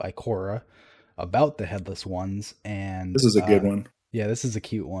to Ikora about the headless ones, and this is a good one. Yeah, this is a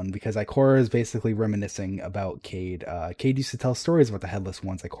cute one because Ikora is basically reminiscing about Cade. Cade used to tell stories about the headless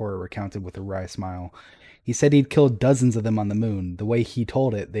ones, Ikora recounted with a wry smile. He said he'd killed dozens of them on the moon. The way he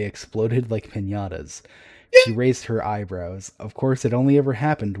told it, they exploded like piñatas. She raised her eyebrows. Of course, it only ever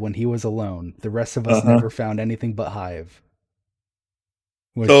happened when he was alone. The rest of us never found anything but hive.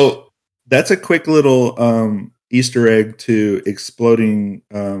 So that's a quick little Easter egg to exploding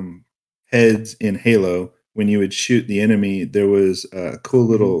heads in Halo. When you would shoot the enemy, there was a cool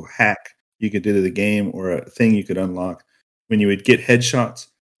little hack you could do to the game, or a thing you could unlock. When you would get headshots,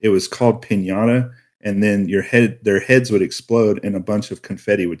 it was called Pinata, and then their heads would explode and a bunch of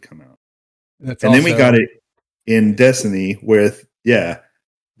confetti would come out. Then we got it in Destiny with the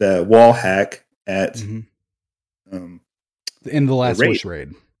wall hack at in the last Wish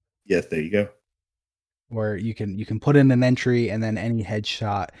raid. Yes, there you go. Where you can put in an entry, and then any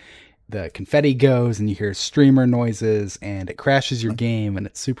headshot, the confetti goes and you hear streamer noises and it crashes your game, and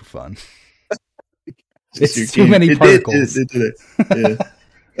it's super fun. It's too many particles. It did it. Yeah.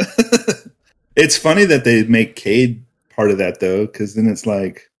 It's funny that they make Cade part of that though, because then it's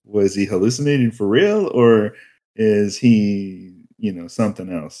like, was he hallucinating for real, or is he,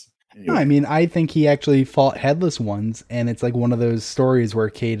 something else? Anyway. No, I mean, I think he actually fought headless ones, and it's like one of those stories where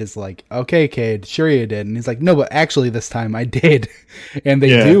Cade is like, okay, Cade, sure you did. And he's like, no, but actually this time I did. And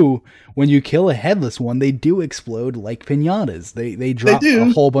they do, when you kill a headless one, they do explode like piñatas. They drop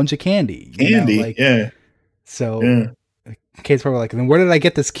a whole bunch of candy. So Cade's probably like, then where did I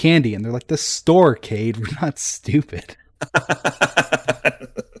get this candy? And they're like, the store, Cade. We're not stupid.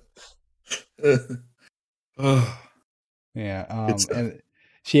 Yeah. And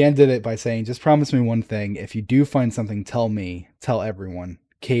she ended it by saying, just promise me one thing. If you do find something, tell me. Tell everyone.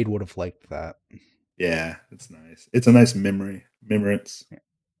 Cade would have liked that. Yeah, it's nice. It's a nice remembrance. Yeah.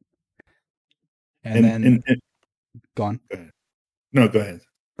 And then... go on. Go ahead. No, go ahead.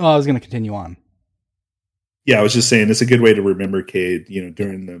 Oh, I was going to continue on. Yeah, I was just saying it's a good way to remember Cade,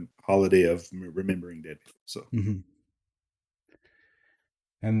 during the holiday of remembering dead people. So...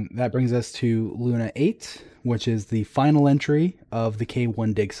 And that brings us to Luna 8, which is the final entry of the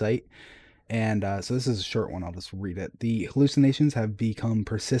K1 dig site. And so this is a short one. I'll just read it. The hallucinations have become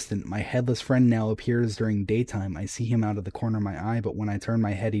persistent. My headless friend now appears during daytime. I see him out of the corner of my eye, but when I turn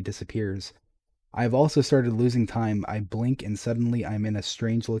my head, he disappears. I've also started losing time. I blink and suddenly I'm in a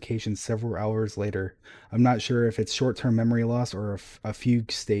strange location several hours later. I'm not sure if it's short-term memory loss or a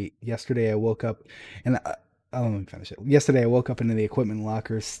fugue state. Yesterday I woke up and... let me finish it. Yesterday, I woke up into the equipment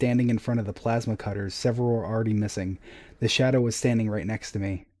locker, standing in front of the plasma cutters. Several were already missing. The shadow was standing right next to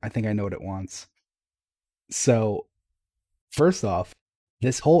me. I think I know what it wants. So, First off,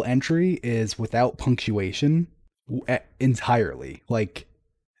 this whole entry is without punctuation entirely. Like,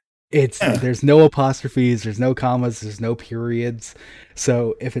 there's no apostrophes, there's no commas, there's no periods.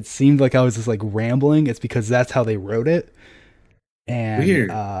 So if it seemed like I was just like rambling, it's because that's how they wrote it. And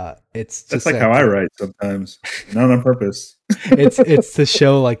Weird. It's that's like how I write sometimes, not on purpose. it's to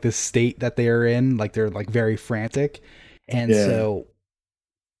show like the state that they are in, like they're like very frantic. And so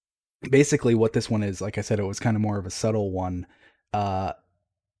basically what this one is, like I said, it was kind of more of a subtle one.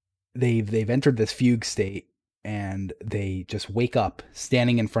 They've entered this fugue state, and they just wake up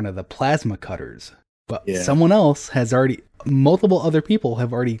standing in front of the plasma cutters. But someone else has already, multiple other people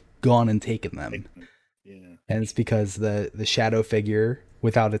have already gone and taken them. Yeah. And it's because the shadow figure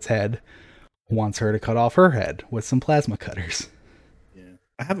without its head wants her to cut off her head with some plasma cutters. Yeah.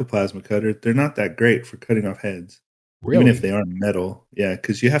 I have a plasma cutter. They're not that great for cutting off heads. Really? Even if they are metal. Yeah,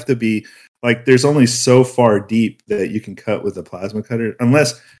 because you have to be, like, there's only so far deep that you can cut with a plasma cutter.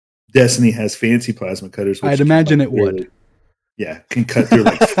 Unless Destiny has fancy plasma cutters. I'd imagine it would. Yeah, can cut through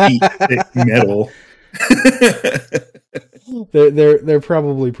like feet thick metal. They're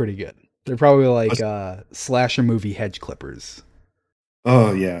probably pretty good. They're probably like slasher movie hedge clippers.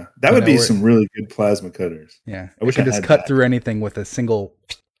 Oh yeah, that would be some really good plasma cutters. Yeah, I wish I could just cut through anything with a single.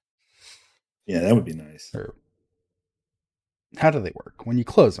 Yeah, that would be nice. How do they work? When you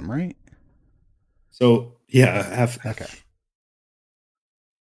close them, right? So yeah, okay.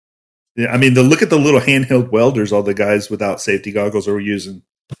 Yeah, I mean, look at the little handheld welders all the guys without safety goggles are using.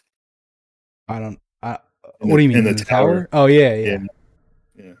 What do you mean? In the tower? Oh, yeah.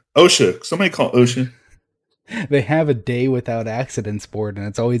 OSHA. Somebody call OSHA. They have a day without accidents board, and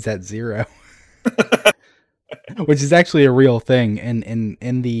it's always at 0. Which is actually a real thing. And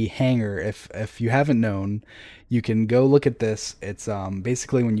in the hangar, if you haven't known, you can go look at this. It's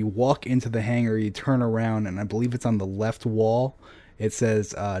basically when you walk into the hangar, you turn around, and I believe it's on the left wall. It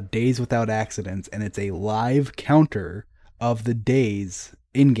says days without accidents, and it's a live counter of the days,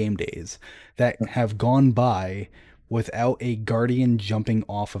 in-game days, that have gone by without a guardian jumping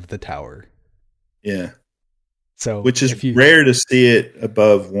off of the tower. Yeah. So, which is rare to see it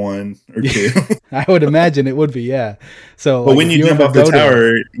above 1 or 2. I would imagine it would be, yeah. So, but when you jump off the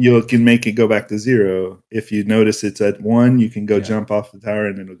tower, you can make it go back to 0. If you notice it's at 1, you can go jump off the tower,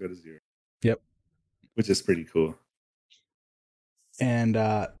 and it'll go to 0. Yep. Which is pretty cool. And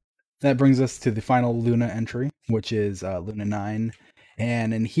that brings us to the final Luna entry, which is Luna 9.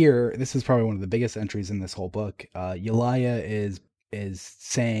 And in here, this is probably one of the biggest entries in this whole book. Yelaya is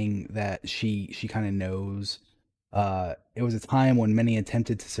saying that she kind of knows it was a time when many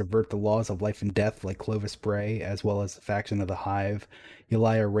attempted to subvert the laws of life and death, like Clovis Bray, as well as the faction of the Hive.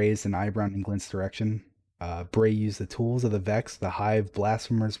 Yelaya raised an eyebrow in Glint's direction. Bray used the tools of the Vex. The Hive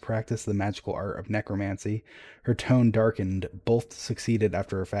blasphemers practiced the magical art of necromancy. Her tone darkened. Both succeeded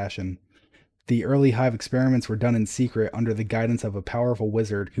after a fashion. The early Hive experiments were done in secret under the guidance of a powerful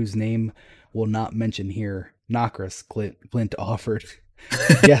wizard whose name we'll not mention here. Nokris, Glint offered.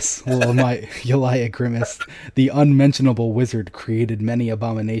 Yes, well, Yelaya grimaced. The unmentionable wizard created many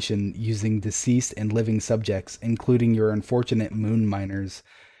abominations using deceased and living subjects, including your unfortunate moon miners.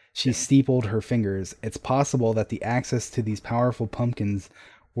 She steepled her fingers. It's possible that the access to these powerful pumpkins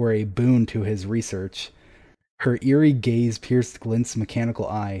were a boon to his research. Her eerie gaze pierced Glint's mechanical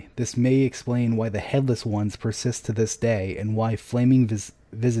eye. This may explain why the Headless Ones persist to this day, and why flaming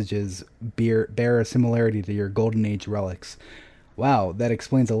visages bear a similarity to your Golden Age relics. Wow, that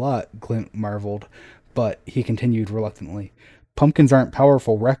explains a lot, Glint marveled, but he continued reluctantly. Pumpkins aren't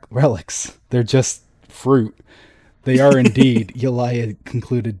powerful relics. They're just fruit. They are indeed, Yelaya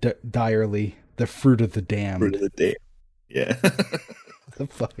concluded direly, the fruit of the damned. Fruit of the damned. Yeah.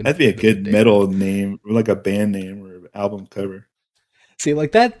 That'd be a good metal name, like a band name or an album cover. See,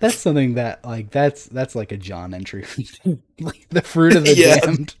 like that's something that, like, that's like a John entry. Like the fruit of the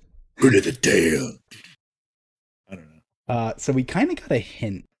damned. Fruit of the damned. I don't know. So we kind of got a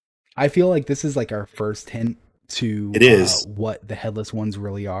hint. I feel like this is like our first hint to what the Headless Ones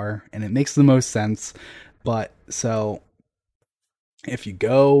really are, and it makes the most sense. But so if you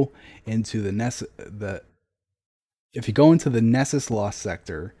go into the Nessus Lost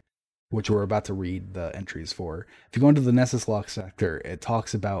Sector, which we're about to read the entries for, if you go into the Nessus Lost Sector, it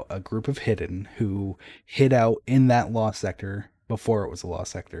talks about a group of Hidden who hid out in that Lost Sector before it was a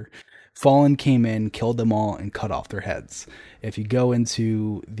Lost Sector. Fallen came in, killed them all, and cut off their heads. If you go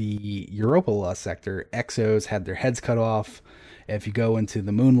into the Europa Lost Sector, Exos had their heads cut off. If you go into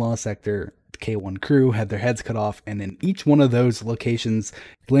the Moon Lost Sector, the K1 crew had their heads cut off. And in each one of those locations,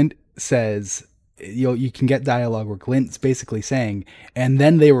 Glint says, you can get dialogue where Glint's basically saying, and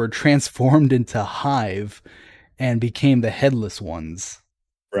then they were transformed into Hive, and became the headless ones.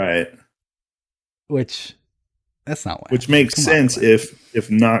 Right. Which that's not what. Which makes sense if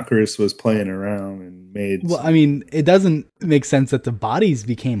Nokris was playing around and made. Well, I mean, it doesn't make sense that the bodies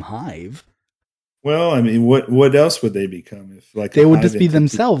became Hive. Well, I mean, what else would they become if like they would just be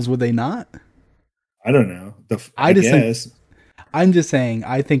themselves? Would they not? I don't know. I guess. I'm just saying.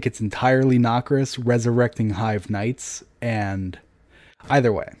 I think it's entirely Nokris resurrecting Hive Knights, and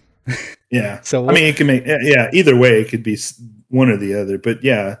either way. Yeah. So I mean, it can make either way. It could be one or the other, but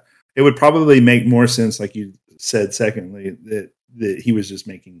yeah, it would probably make more sense, like you said. Secondly, that he was just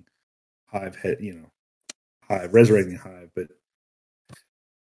making Hive Hive resurrecting Hive, but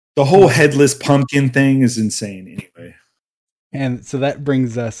the whole headless pumpkin thing is insane anyway. And so that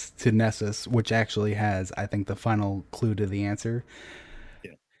brings us to Nessus, which actually has, I think, the final clue to the answer.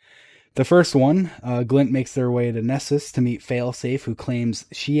 Yeah. The first one, Glint makes their way to Nessus to meet Failsafe, who claims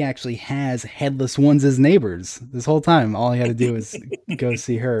she actually has headless ones as neighbors. This whole time, all he had to do was go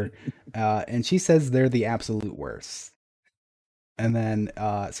see her. And she says they're the absolute worst. And then,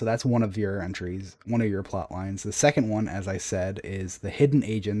 so that's one of your entries, one of your plot lines. The second one, as I said, is the hidden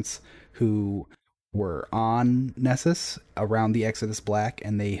agents who were on Nessus around the Exodus Black,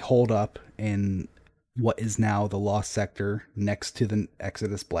 and they hold up in what is now the Lost Sector next to the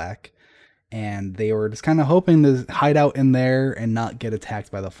Exodus Black. And they were just kind of hoping to hide out in there and not get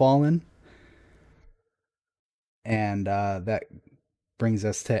attacked by the Fallen. And that brings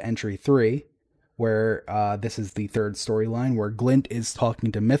us to entry 3, where this is the third storyline, where Glint is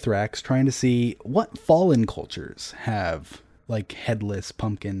talking to Mithrax, trying to see what Fallen cultures have, like headless,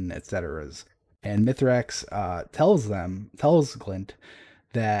 pumpkin, etc. And Mithrax tells Glint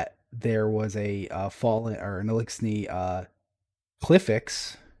that there was a Fallen, or an Elixni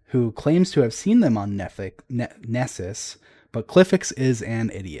Cliffix, who claims to have seen them on Nessus, but Cliffix is an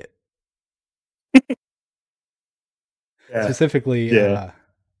idiot. Yeah.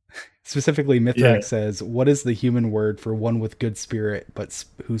 Specifically, Mithrax says, "What is the human word for one with good spirit, but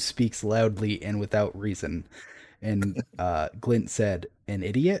who speaks loudly and without reason?" And Glint said, "An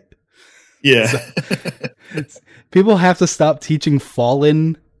idiot." Yeah. So, people have to stop teaching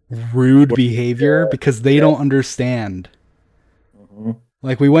Fallen rude behavior because they don't understand. Uh-huh.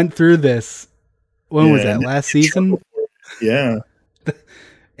 Like, we went through this. When was that? Last season? Yeah.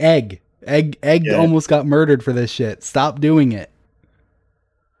 Egg almost got murdered for this shit. Stop doing it.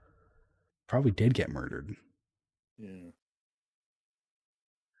 Probably did get murdered.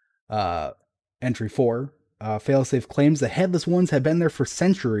 Yeah. Entry 4. Failsafe claims the headless ones have been there for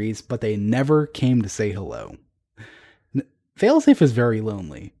centuries, but they never came to say hello. Failsafe is very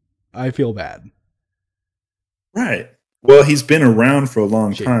lonely. I feel bad. Right. Well, he's been around for a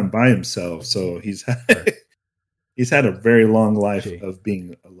long time by himself, so he's had a very long life of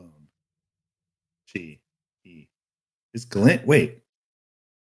being alone. Is Glint? Wait.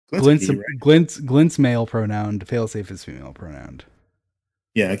 Glint's male pronoun. Failsafe is female pronoun.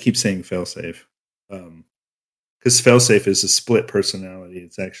 Yeah, I keep saying Failsafe. Because Failsafe is a split personality.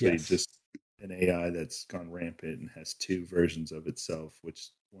 It's actually just an AI that's gone rampant and has two versions of itself, which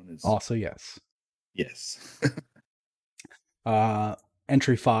one is also yes.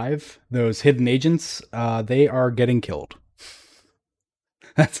 Entry 5, those hidden agents, they are getting killed.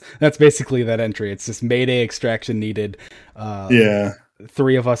 That's basically that entry. It's just Mayday extraction needed.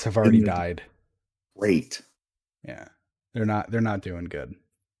 3 of us have already died. Great. Yeah. They're not doing good.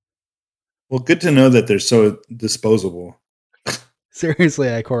 Well, good to know that they're so disposable. Seriously,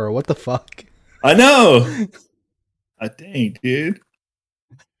 Ikora, what the fuck? I know. Dang, dude.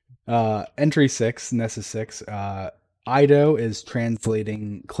 Entry 6, Nessus 6. Ido is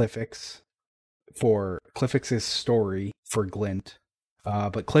translating Cliffix for Cliffix's story for Glint.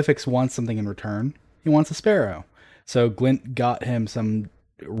 But Cliffix wants something in return. He wants a sparrow. So Glint got him some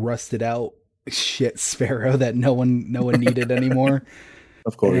rusted out shit sparrow that no one needed anymore.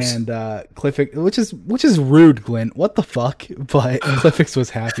 Of course. And Cliffix, which is rude, Glint. What the fuck? But Cliffix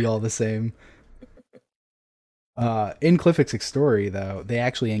was happy all the same. In Cliffix's story, though, they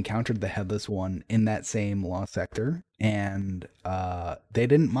actually encountered the Headless One in that same Lost Sector, and they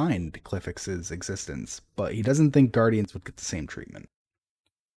didn't mind Cliffix's existence, but he doesn't think Guardians would get the same treatment.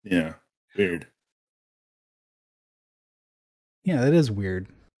 Yeah, weird. Yeah, that is weird.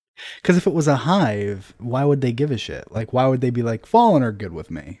 Because if it was a hive, why would they give a shit? Like, why would they be like, Fallen are good with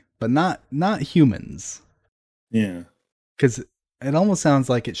me, but not humans? Yeah. Because it almost sounds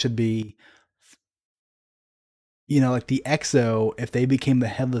like it should be, like the Exo, if they became the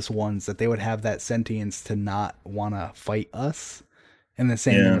Headless Ones, that they would have that sentience to not want to fight us. And the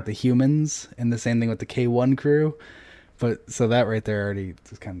same thing with the humans, and the same thing with the K1 crew. But so that right there already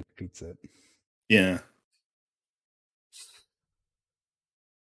just kind of defeats it. Yeah.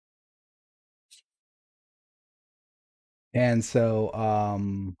 And so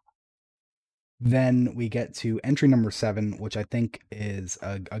then we get to entry number 7, which I think is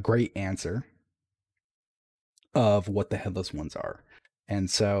a great answer of what the headless ones are. And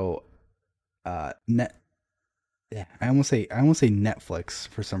so net yeah, I almost say Netflix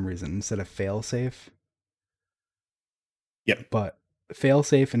for some reason instead of Failsafe. Yep. But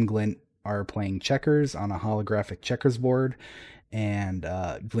Failsafe and Glint are playing checkers on a holographic checkers board, and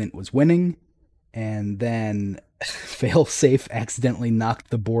Glint was winning, and then Failsafe accidentally knocked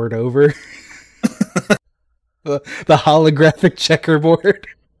the board over. the holographic checkerboard.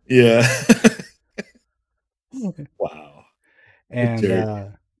 Yeah. Wow.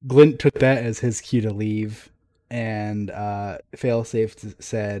 And Glint took that as his cue to leave, and Failsafe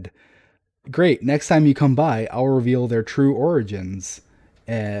said, "Great, next time you come by, I'll reveal their true origins."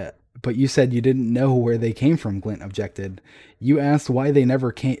 But you said you didn't know where they came from, Glint objected. "You asked why they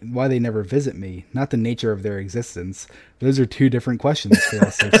never visit me, not the nature of their existence. Those are two different questions,"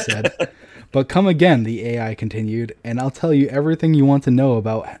 Failsafe said. "But come again," the AI continued, "and I'll tell you everything you want to know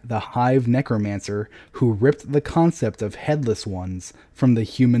about the Hive necromancer who ripped the concept of headless ones from the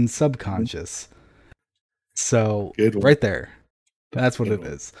human subconscious." So, right there. That's what it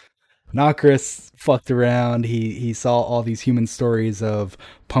is. Nokris fucked around. He saw all these human stories of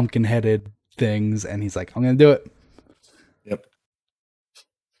pumpkin-headed things, and he's like, "I'm gonna do it." Yep.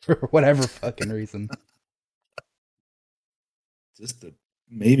 For whatever fucking reason. Just to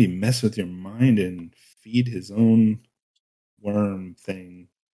maybe mess with your mind and feed his own worm thing.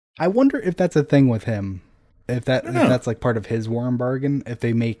 I wonder if that's a thing with him. If that's like part of his worm bargain, if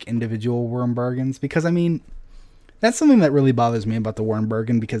they make individual worm bargains. Because, I mean, that's something that really bothers me about the worm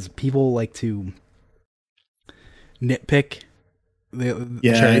bargain, because people like to nitpick.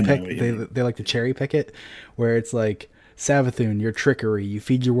 Cherry pick. They like to cherry pick it, where it's like, Savathun, your trickery. You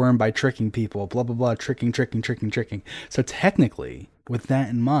feed your worm by tricking people. Blah, blah, blah. Tricking. So technically, with that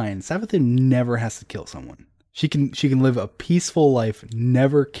in mind, Savathun never has to kill someone. She can live a peaceful life,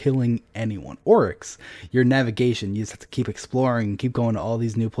 never killing anyone. Oryx, your navigation, you just have to keep exploring, keep going to all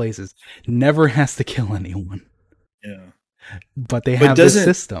these new places. Never has to kill anyone. Yeah. But they have this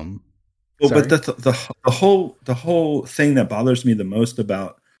system. Well, but the whole thing that bothers me the most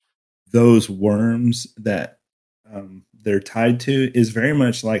about those worms that they're tied to is very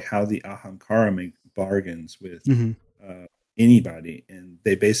much like how the Ahamkara make bargains with anybody, and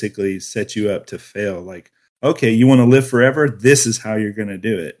they basically set you up to fail. Like, okay, you want to live forever? This is how you're going to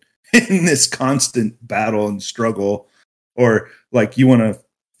do it in this constant battle and struggle. Or like, you want to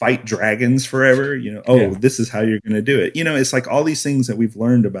fight dragons forever? This is how you're going to do it. It's like all these things that we've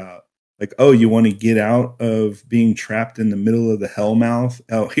learned about. Like, oh, you want to get out of being trapped in the middle of the hellmouth?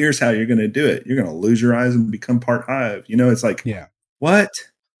 Oh, here's how you're going to do it. You're going to lose your eyes and become part hive. It's like, what?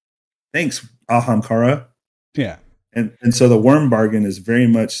 Thanks, Ahamkara. Yeah. And so the worm bargain is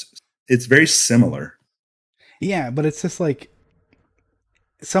it's very similar. Yeah, but it's just like,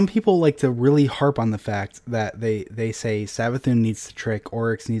 some people like to really harp on the fact that they say Savathun needs to trick,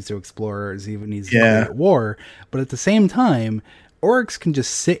 Oryx needs to explore, Xivu needs to create war. But at the same time, Oryx can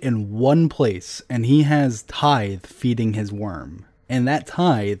just sit in one place, and he has Tithe feeding his worm. And that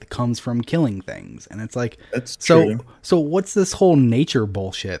Tithe comes from killing things. And it's like, that's true. So what's this whole nature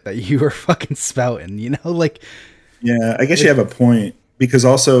bullshit that you are fucking spouting? Like... Yeah, I guess you have a point. Because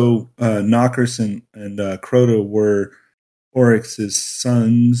also Nokris and Crota were Oryx's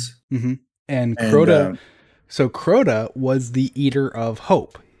sons. Mm-hmm. And Crota... so Crota was the Eater of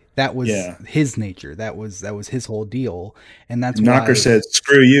Hope. That was his nature. That was his whole deal. And that's why Nokris said,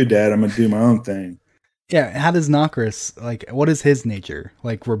 "Screw you, Dad. I'm going to do my own thing." Yeah, how does Nokris, like, what is his nature?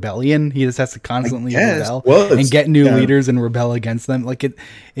 Like, rebellion? He just has to constantly rebel and get new leaders and rebel against them. Like,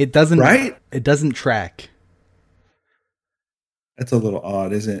 it doesn't... Right? It doesn't track. That's a little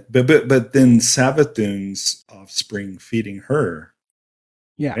odd, isn't it? But then Savathun's offspring feeding her.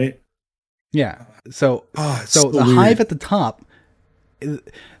 Yeah. Right? Yeah. So the weird. Hive at the top...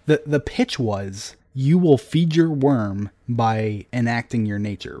 The pitch was, you will feed your worm by enacting your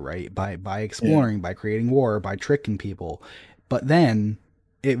nature, right? By exploring, by creating war, by tricking people. But then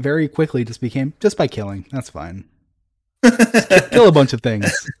it very quickly just became just by killing. That's fine. Kill a bunch of things.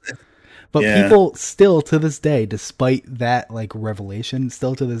 But people still to this day, despite that like revelation,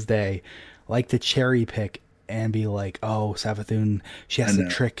 still to this day, like to cherry pick and be like, "Oh, Savathun, she has a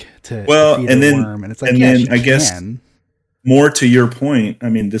trick to feed a worm," and it's like, I guess. More to your point, I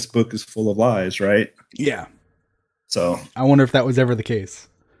mean, this book is full of lies, right? Yeah. So I wonder if that was ever the case.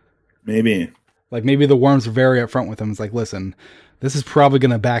 Maybe. Like, maybe the worms were very upfront with him. It's like, listen, this is probably going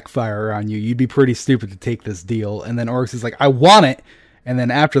to backfire on you. You'd be pretty stupid to take this deal. And then Oryx is like, I want it. And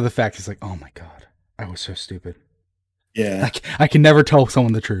then after the fact, he's like, oh my God, I was so stupid. Yeah. I can never tell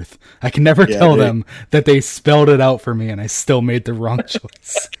someone the truth. I can never tell them that they spelled it out for me and I still made the wrong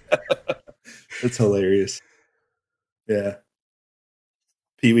choice. That's hilarious. Yeah.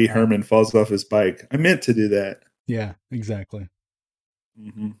 Pee Wee Herman falls off his bike. I meant to do that. Yeah, exactly.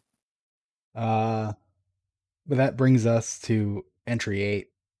 Mm-hmm. But that brings us to entry 8,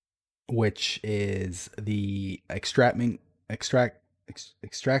 which is the extraction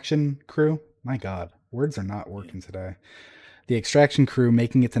crew. My God, words are not working today. The extraction crew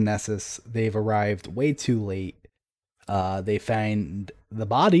making it to Nessus. They've arrived way too late. They find the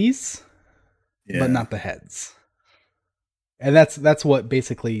bodies, but not the heads. And that's what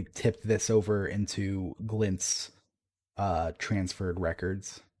basically tipped this over into Glint's transferred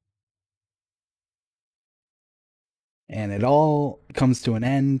records. And it all comes to an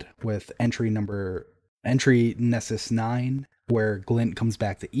end with entry Nessus 9, where Glint comes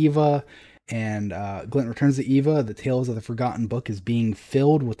back to Eva, and Glint returns to Eva. The Tales of the Forgotten Book is being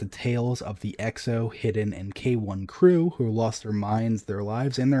filled with the tales of the Exo, Hidden, and K1 crew who lost their minds, their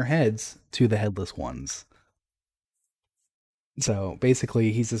lives, and their heads to the Headless Ones. So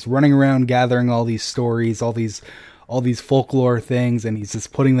basically, he's just running around gathering all these stories, all these folklore things, and he's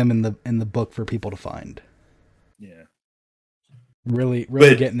just putting them in the book for people to find. Yeah. Really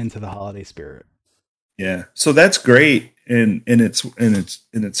getting into the holiday spirit. Yeah. So that's great and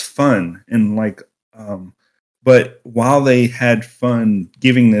it's fun and like but while they had fun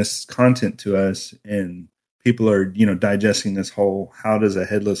giving this content to us and people are, digesting this whole how does a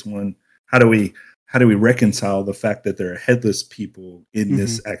headless one how do we reconcile the fact that there are headless people in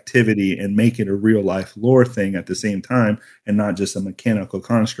this activity and make it a real life lore thing at the same time and not just a mechanical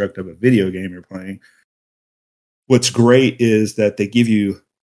construct of a video game you're playing. What's great is that they give you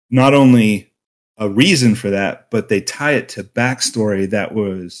not only a reason for that, but they tie it to backstory that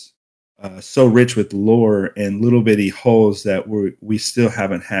was so rich with lore and little bitty holes that we still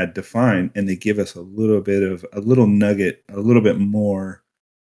haven't had defined. And they give us a little nugget, a little bit more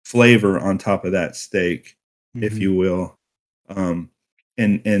flavor on top of that steak, if you will.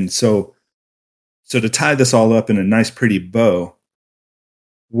 And so to tie this all up in a nice, pretty bow,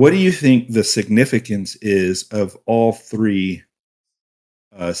 what do you think the significance is of all three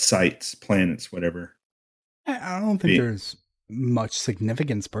sites, planets, whatever? I don't think there's much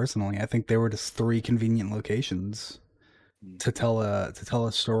significance personally. I think they were just 3 convenient locations to tell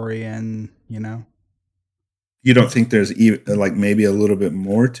a story, and You don't think there's even like maybe a little bit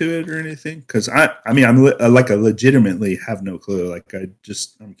more to it or anything? Because I legitimately have no clue. Like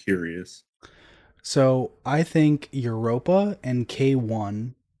I'm curious. So I think Europa and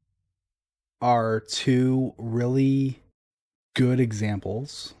K1 are 2 really good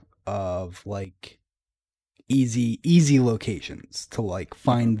examples of like easy locations to like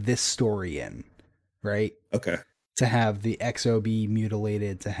find this story in, right? Okay. To have the XO be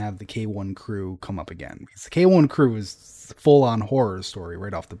mutilated, to have the K1 crew come up again. Because the K1 crew is full on horror story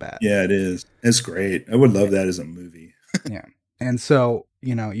right off the bat. Yeah, it is. It's great. I would love that as a movie. Yeah. And so,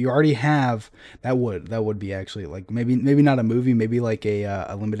 you already have that would be actually like maybe not a movie, maybe like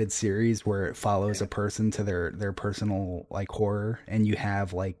a limited series where it follows a person to their personal like horror, and you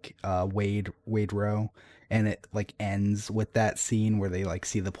have like Wade Rowe, and it like ends with that scene where they like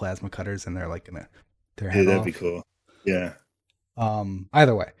see the plasma cutters and they're like gonna their head that'd off. Be cool. Yeah.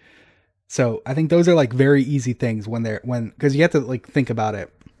 Either way. So I think those are like very easy things because you have to like think about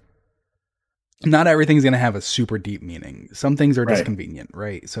it. Not everything's going to have a super deep meaning. Some things are just convenient,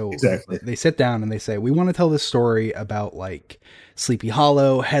 right? So exactly. They sit down and they say, we want to tell this story about like Sleepy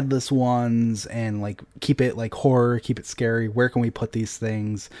Hollow, Headless Ones, and like keep it like horror, keep it scary. Where can we put these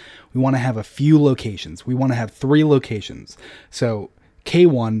things? We want to have a few locations. We want to have 3 locations. So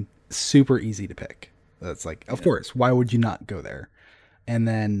K1, super easy to pick. That's like, of course, why would you not go there? And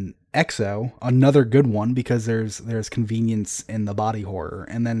then Exo, another good one because there's convenience in the body horror.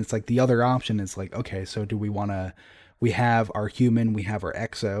 And then it's like the other option is like, okay, so do we have our human, we have our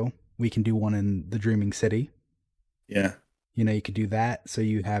Exo. We can do one in the Dreaming City. Yeah. You could do that. So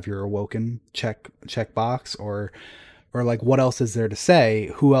you have your Awoken check box or like, what else is there to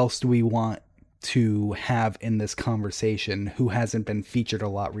say? Who else do we want to have in this conversation who hasn't been featured a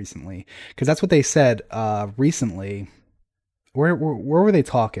lot recently? Because that's what they said recently. Where were they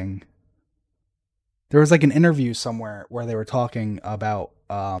talking? There was like an interview somewhere where they were talking about,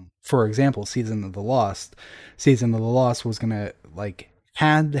 for example, Season of the Lost. Season of the Lost was gonna like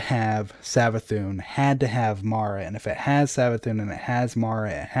had to have Savathun, had to have Mara, and if it has Savathun and it has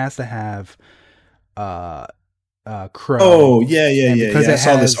Mara, it has to have Crow. Oh yeah. I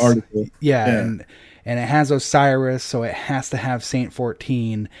saw this article. Yeah. and it has Osiris, so it has to have Saint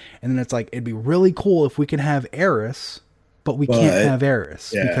 14. And then it's like, it'd be really cool if we could have Eris, but we can't have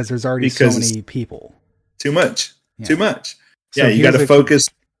Eris because there's already so many people. Too much. Too much. So you got to focus.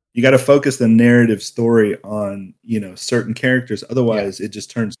 You got to focus the narrative story on, certain characters. Otherwise, it just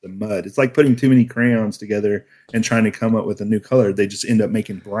turns to mud. It's like putting too many crayons together and trying to come up with a new color. They just end up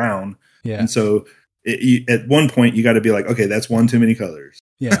making brown. Yeah. And so at one point, you got to be like, okay, that's one too many colors.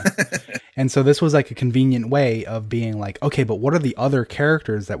 Yeah. And so this was like a convenient way of being like, okay, but what are the other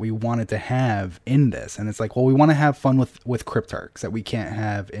characters that we wanted to have in this? And it's like, well, we want to have fun with Cryptarchs that we can't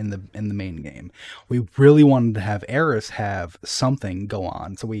have in the main game. We really wanted to have Eris have something go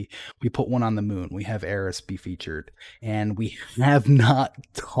on. So we put one on the moon. We have Eris be featured. And we have not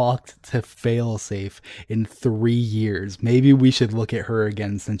talked to Failsafe in 3 years. Maybe we should look at her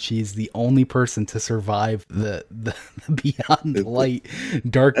again, since she's the only person to survive the Beyond Light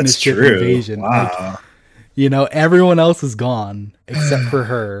darkness ship invasion. Wow. Like, everyone else is gone except for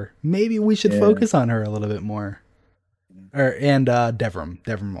her. Maybe we should focus on her a little bit more. And Devrim.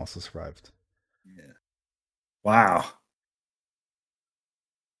 Devrim also survived. Yeah. Wow.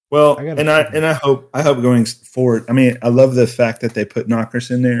 Well, I hope going forward. I mean, I love the fact that they put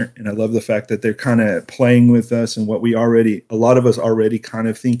Nokris in there, and I love the fact that they're kind of playing with us and what a lot of us already kind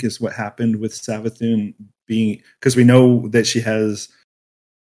of think is what happened with Savathun being, because we know that she has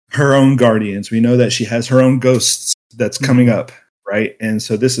her own guardians. We know that she has her own ghosts that's coming up, right? And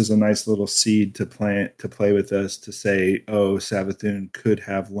so this is a nice little seed to plant, to play with us, to say, oh, Savathun could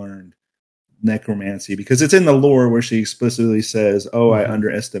have learned necromancy, because it's in the lore where she explicitly says, oh, I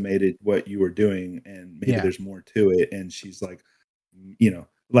underestimated what you were doing, and maybe there's more to it. And she's like,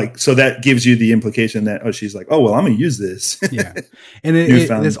 so that gives you the implication that, she's like, oh, well, I'm gonna use this. Yeah. And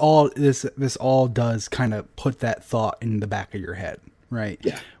this all does kind of put that thought in the back of your head, right?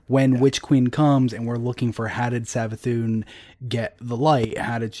 Yeah. When Witch Queen comes and we're looking for, how did Savathun get the light?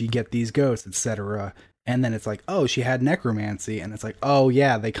 How did she get these ghosts, etc.? And then it's like, oh, she had necromancy. And it's like, oh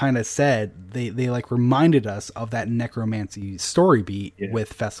yeah, they kind of said, they like reminded us of that necromancy story beat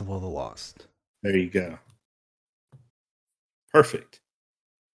with Festival of the Lost. There you go. Perfect.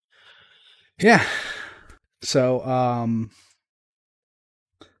 Yeah. So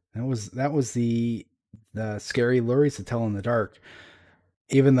that was the scary Luries to Tell in the Dark.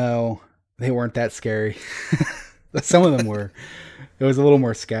 Even though they weren't that scary. Some of them were. It was a little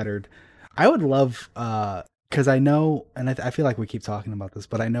more scattered. I would love, because I know, and I feel like we keep talking about this,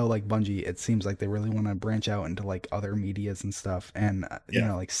 but I know, like, Bungie, it seems like they really want to branch out into, like, other medias and stuff. And,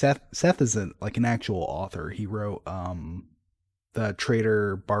 like, Seth is an actual author. He wrote the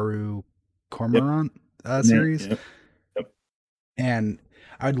Trader Baru Cormorant series. Yep. And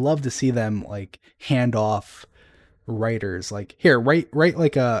I'd love to see them, like, hand off writers, like, here, write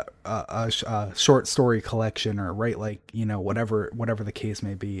like a short story collection, or write, like, whatever the case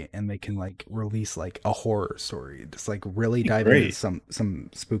may be, and they can, like, release, like, a horror story, just, like, really dive into some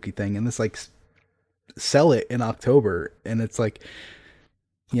spooky thing, and this, like, sell it in October, and it's like,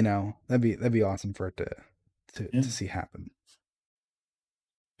 that'd be awesome for it to see happen.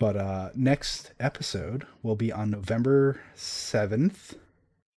 But next episode will be on November 7th.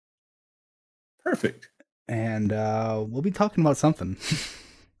 Perfect. And we'll be talking about something.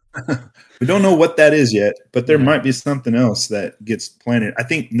 We don't know what that is yet, but there might be something else that gets planted. I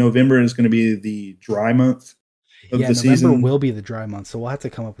think November is going to be the dry month of the season. November will be the dry month, so we'll have to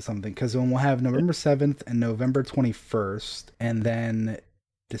come up with something, because we'll have November 7th and November 21st, and then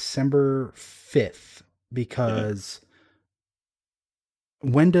December 5th, because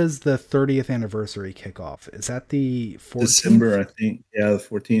when does the 30th anniversary kick off? Is that the 14th? December, I think. Yeah, the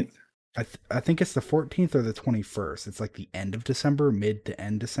 14th. I think it's the 14th or the 21st. It's like the end of December, mid to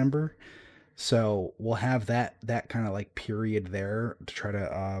end December. So we'll have that kind of, like, period there to try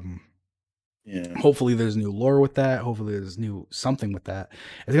to hopefully there's new lore with that. Hopefully there's new something with that.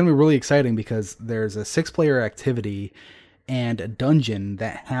 It's going to be really exciting, because there's a 6-player activity and a dungeon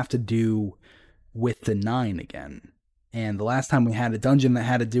that have to do with the 9 again. And the last time we had a dungeon that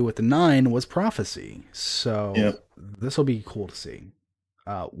had to do with the 9 was Prophecy. So this will be cool to see.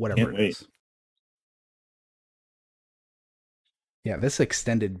 Whatever it is. Yeah, this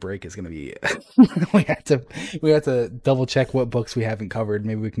extended break is going to be. we have to double check what books we haven't covered.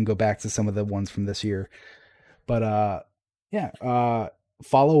 Maybe we can go back to some of the ones from this year. But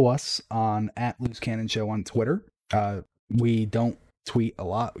follow us on @LooseCannonShow on Twitter. We don't tweet a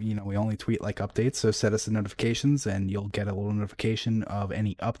lot. We only tweet, like, updates. So set us the notifications, and you'll get a little notification of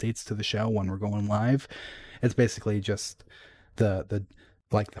any updates to the show when we're going live. It's basically just the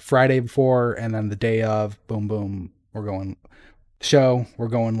like the Friday before, and then the day of, boom, we're going show. We're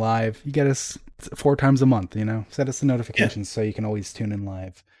going live. You get us 4 times a month, set us the Yeah. notifications so you can always tune in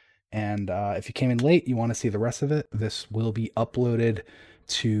live. And if you came in late, you want to see the rest of it, this will be uploaded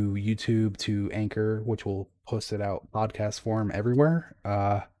to YouTube, to Anchor, which will post it out podcast form everywhere.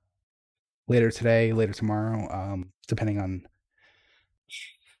 Later today, later tomorrow, depending on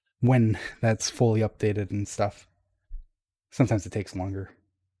when that's fully updated and stuff. Sometimes it takes longer.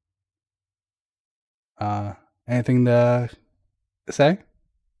 Anything to say?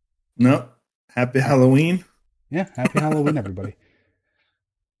 No. Happy Halloween. Yeah, happy Halloween, everybody.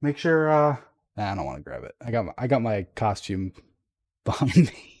 Make sure I don't want to grab it. I got my costume behind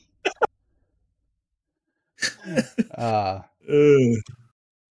me.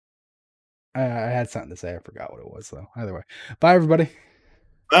 I had something to say. I forgot what it was though. Either way. Bye everybody.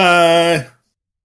 Bye.